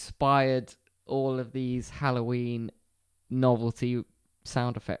inspired all of these Halloween novelty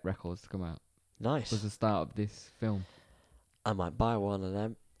sound effect records to come out. Nice. Was the start of this film. I might buy one of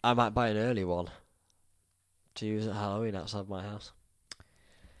them. I might buy an early one to use at Halloween outside my house.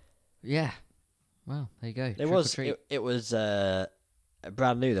 Yeah. Well, there you go. It was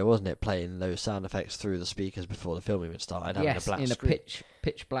brand new though, wasn't it? Playing those sound effects through the speakers before the film even started. Yes, having a black in screen. a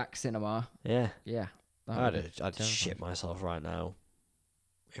pitch black cinema. Yeah. Yeah. I'd shit myself right now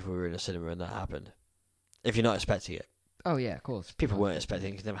if we were in a cinema and that happened. If you're not expecting it. Oh yeah, of course. People weren't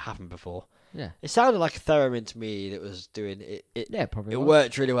expecting it. It's never happened before. Yeah. It sounded like a theremin to me that was doing it. Yeah, probably. It was.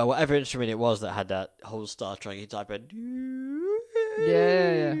 worked really well. Whatever instrument it was that had that whole Star Trek type of.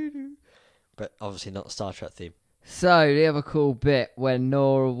 Yeah. But obviously not the Star Trek theme. So the other cool bit when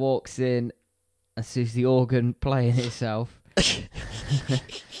Nora walks in and sees the organ playing itself, and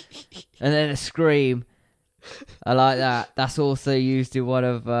then a scream. I like that. That's also used in one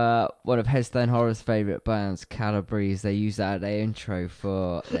of Headstone Horror's favourite bands, Calabrese. They use that at their intro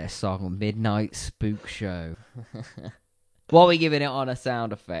for their song Midnight Spook Show. What are we giving it on a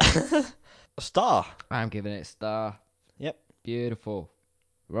sound effect? A star. I'm giving it a star. Yep. Beautiful.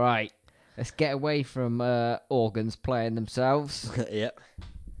 Right. Let's get away from organs playing themselves. Yep.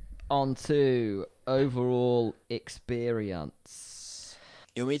 On to overall experience.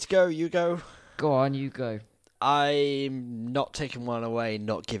 You want me to go? You go. Go on, you go. I'm not taking one away,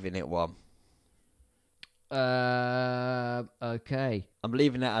 not giving it one. Okay. I'm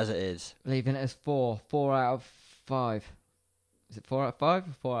leaving it as it is. Leaving it as 4. 4 out of 5. Is it 4 out of 5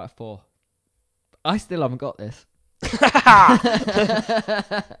 or 4 out of 4? I still haven't got this.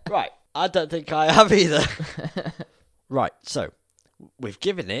 Right. I don't think I have either. Right, so we've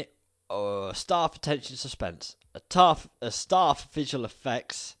given it a star for tension suspense, a star for visual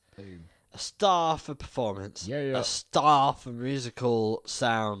effects, Boom. a star for performance, a star for musical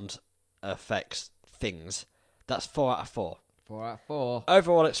sound effects things. That's 4 out of 4. 4 out of 4.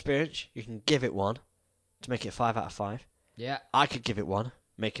 Overall experience, you can give it 1 to make it 5 out of 5. Yeah. I could give it 1,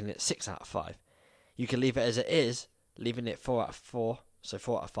 making it 6 out of 5. You can leave it as it is, leaving it 4 out of 4, so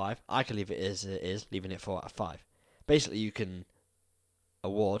 4 out of 5. I can leave it as it is, leaving it 4 out of 5. Basically, you can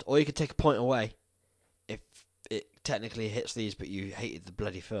award, or you can take a point away if it technically hits these, but you hated the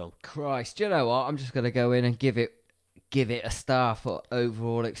bloody film. Christ, do you know what? I'm just going to go in and give it a star for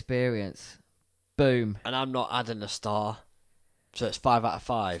overall experience. Boom. And I'm not adding a star, so it's 5 out of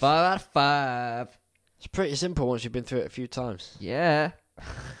 5. 5 out of 5. It's pretty simple once you've been through it a few times. Yeah.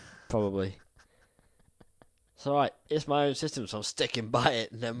 Probably. It's alright. It's my own system, so I'm sticking by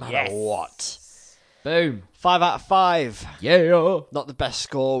it no matter what. Boom. 5 out of 5. Yeah. Not the best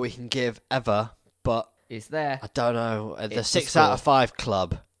score we can give ever, but It's there. I don't know. The It's 6 the out of score. 5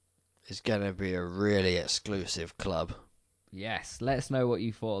 club is going to be a really exclusive club. Yes. Let us know what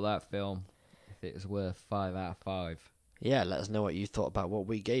you thought of that film. If it was worth 5 out of 5. Yeah, let us know what you thought about what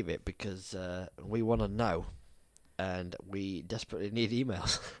we gave it, because we want to know. and we desperately need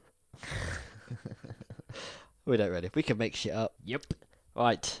emails. We don't really. We can make shit up. Yep.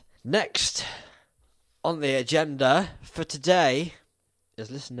 Right. Next on the agenda for today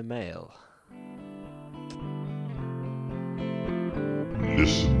is listener mail.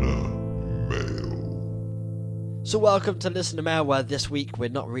 Listener mail. So welcome to Listener Mail, where this week we're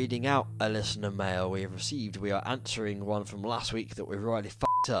not reading out a listener mail we have received. We are answering one from last week that we've already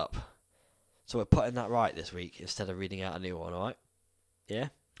fucked up. So we're putting that right this week instead of reading out a new one, alright? Yeah?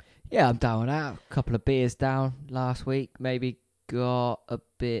 Yeah, I'm down with that. A couple of beers down last week. Maybe got a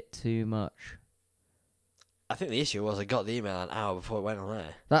bit too much. I think the issue was I got the email an hour before it went on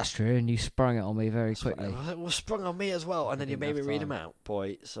there. That's true, and you sprung it on me very quickly. It was sprung on me as well, and then you made me read them out,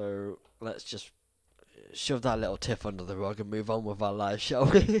 boy. So let's just shove that little tiff under the rug and move on with our live show.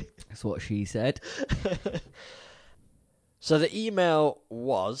 That's what she said. So the email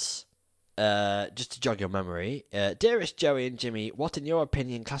was, just to jog your memory, Dearest Joey and Jimi, what in your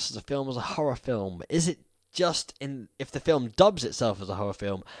opinion classes a film as a horror film? Is it just if the film dubs itself as a horror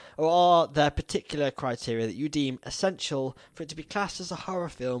film, or are there particular criteria that you deem essential for it to be classed as a horror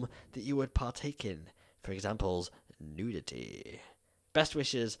film that you would partake in? For examples, nudity. Best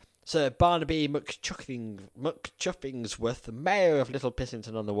wishes, Sir Barnaby McChuffingsworth, Mayor of Little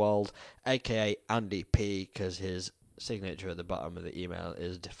Pissington-on-the-Wold, a.k.a. Andy P, because his signature at the bottom of the email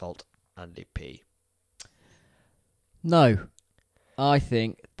is default Andy P. No. I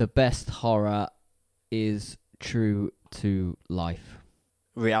think the best horror is true to life.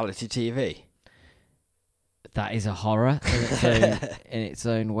 Reality TV. That is a horror in its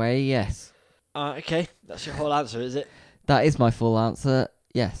own way, yes. Okay, that's your whole answer, is it? That is my full answer,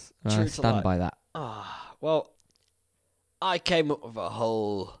 yes. And True I to stand life. by that. Well, I came up with a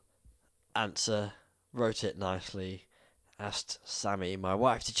whole answer, wrote it nicely, asked Sammy, my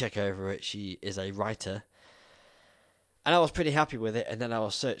wife, to check over it. She is a writer. And I was pretty happy with it, and then I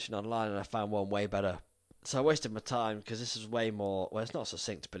was searching online and I found one way better. So I wasted my time, because this is way more, well, it's not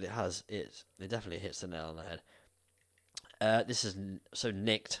succinct, but it definitely hits the nail on the head. This is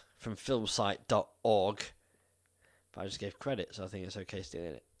nicked from filmsite.org. But I just gave credit, so I think it's okay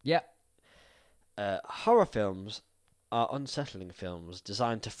stealing it. Yep. Horror films are unsettling films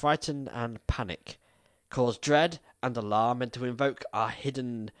designed to frighten and panic, cause dread and alarm, and to invoke our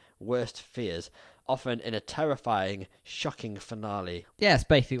hidden worst fears, often in a terrifying, shocking finale. Yeah, it's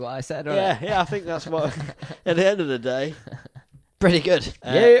basically what I said. Right? Yeah, I think that's what, at the end of the day, pretty good.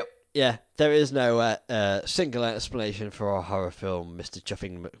 Yep. Yeah, there is no single explanation for a horror film, Mr.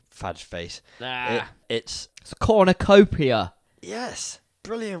 Chuffing McFadgeface. Nah. It's It's a cornucopia. yes,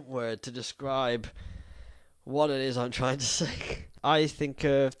 brilliant word to describe what it is I'm trying to say. I think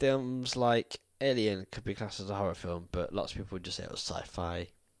of films like Alien could be classed as a horror film, but lots of people would just say it was sci-fi.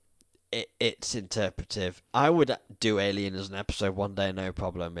 It's interpretive. I would do Alien as an episode one day, no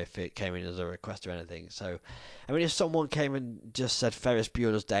problem, if it came in as a request or anything. So, I mean, if someone came and just said Ferris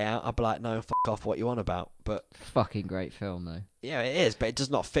Bueller's Day Out, I'd be like, no, fuck off, what you on about? But Fucking great film, though. yeah, it is, but it does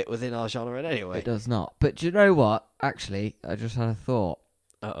not fit within our genre in any way. It does not. But do you know what? Actually, I just had a thought.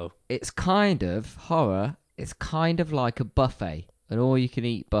 Uh-oh. It's kind of horror. It's kind of like a buffet, an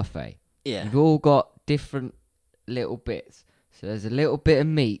all-you-can-eat buffet. Yeah. You've all got different little bits. So there's a little bit of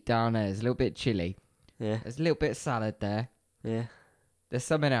meat down there. There's a little bit of chili. Yeah. There's a little bit of salad there. Yeah. There's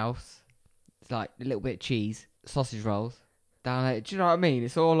something else. It's like a little bit of cheese, sausage rolls down there. Do you know what I mean?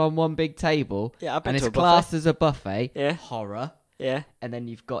 It's all on one big table. Yeah, I've been and to it's a classed buffet. as a buffet. Yeah. Horror. Yeah. And then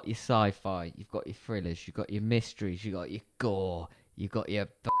you've got your sci-fi. You've got your thrillers. You've got your mysteries. You've got your gore. You've got your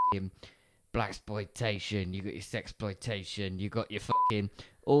fucking blaxploitation. You've got your sexploitation. You've got your fucking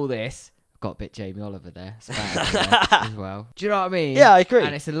all this. Got a bit Jamie Oliver there, as well. Do you know what I mean? Yeah, I agree.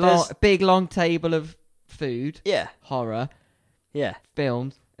 And it's a big, long table of food, Yeah. horror, Yeah.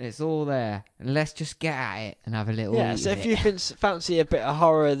 films, and it's all there. And let's just get at it and have a little Yeah, eat so of if it. you fancy a bit of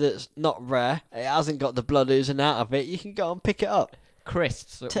horror that's not rare, it hasn't got the blood oozing out of it, you can go and pick it up.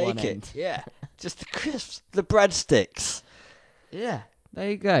 Crisps at one Take it. end. Yeah. Just the crisps. The breadsticks. Yeah,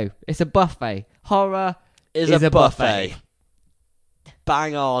 there you go. It's a buffet. Horror Is a buffet.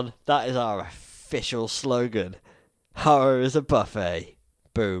 Bang on. That is our official slogan. Horror is a buffet.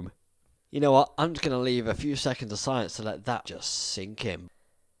 Boom. You know what? I'm just going to leave a few seconds of silence to let that just sink in.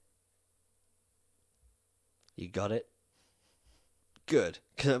 You got it? Good.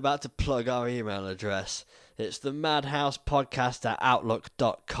 Because I'm about to plug our email address. It's the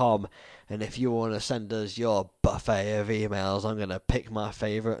madhousepodcast@outlook.com. And if you want to send us your buffet of emails, I'm going to pick my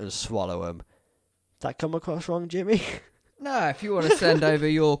favourite and swallow them. That come across wrong, Jimmy? No, if you want to send over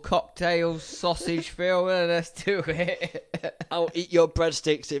your cocktails, sausage feel, well, let's do it. I'll eat your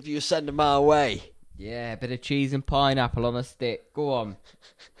breadsticks if you send them our way. Yeah, a bit of cheese and pineapple on a stick. Go on.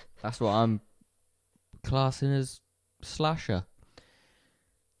 That's what I'm classing as slasher.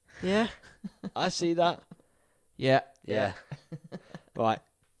 Yeah, I see that. Yeah. Yeah. Right.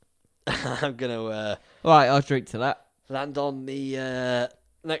 I'm going to Right, I'll drink to that. land on the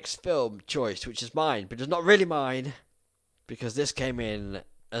next film choice, which is mine, but it's not really mine, because this came in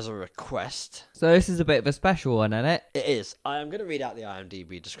as a request. So this is a bit of a special one, isn't it? It is. I am going to read out the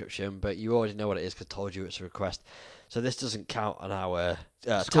IMDb description, but you already know what it is because I told you it's a request. So this doesn't count on our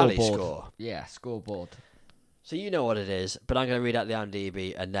tally score. Yeah, scoreboard. So you know what it is, but I'm going to read out the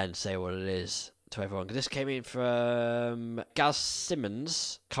IMDb and then say what it is to everyone. Because this came in from Gaz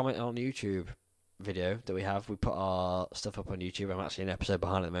Simmons, comment on YouTube video that we have. We put our stuff up on YouTube. I'm actually an episode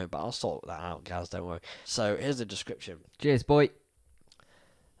behind at the moment, but I'll sort that out, Gaz, don't worry. So here's the description. Cheers, boy.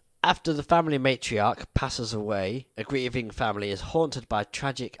 After the family matriarch passes away, a grieving family is haunted by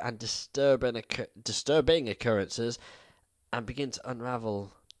tragic and disturbing occurrences and begin to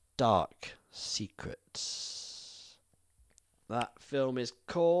unravel dark secrets. That film is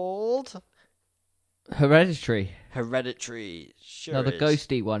called Hereditary. Hereditary. Sure Another is.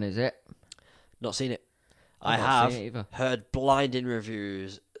 ghosty one, is it? Not seen it. I've I not have seen it either. heard blinding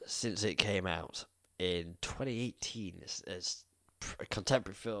reviews since it came out in 2018. It's a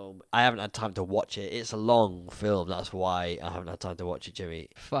contemporary film. I haven't had time to watch it. It's a long film. That's why I haven't had time to watch it, Jimmy.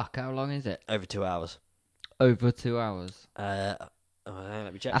 Fuck, how long is it? Over 2 hours. Over 2 hours.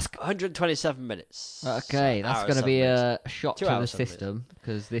 Let me check. That's 127 minutes. Okay, that's going to be a shock 2 to the hours, 7 system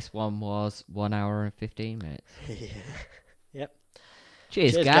because this one was 1 hour and 15 minutes. Yeah. Yep.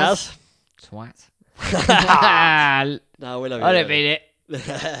 Cheers, Cheers, Gaz. Twat. No, we love you. I don't mean it.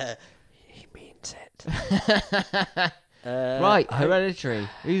 He means it. Right, Hereditary.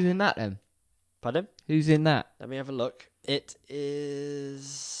 Who's in that then? Pardon? Who's in that? Let me have a look. It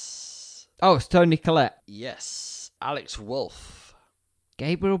is... Oh, it's Tony Collette. Yes. Alex Wolff.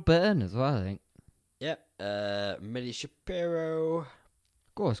 Gabriel Byrne as well, I think. Yep. Millie Shapiro.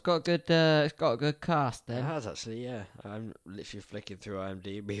 Of course, it's got a good cast It then. has actually, yeah. I'm literally flicking through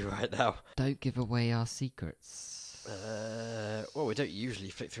IMDb right now. Don't give away our secrets. Well, we don't usually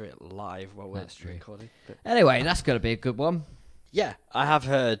flick through it live while we're That's true. recording. But Anyway, that's going to be a good one. yeah, I have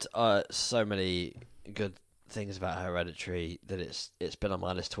heard so many good things about Hereditary that it's been on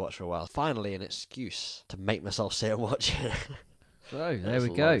my list to watch for a while. Finally, an excuse to make myself sit and watch it. So, there That's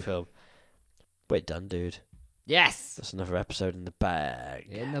we a go. long film. We're done, dude. Yes! That's another episode in the bag.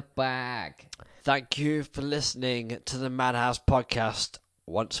 In the bag. Thank you for listening to the Madhouse podcast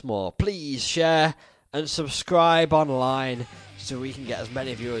once more. Please share and subscribe online so we can get as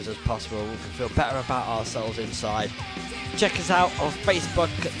many viewers as possible. We can feel better about ourselves inside. Check us out on Facebook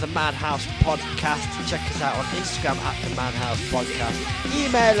at the Madhouse Podcast. Check us out on Instagram at the Madhouse Podcast.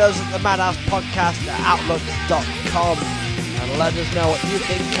 Email us at the Madhouse Podcast at outlook.com and let us know what you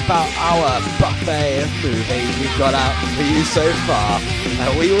think about our buffet of movies we've got out for you so far.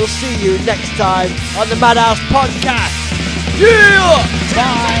 And we will see you next time on the Madhouse Podcast. Yeah!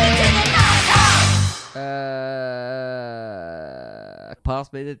 Bye!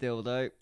 Pass me the dildo.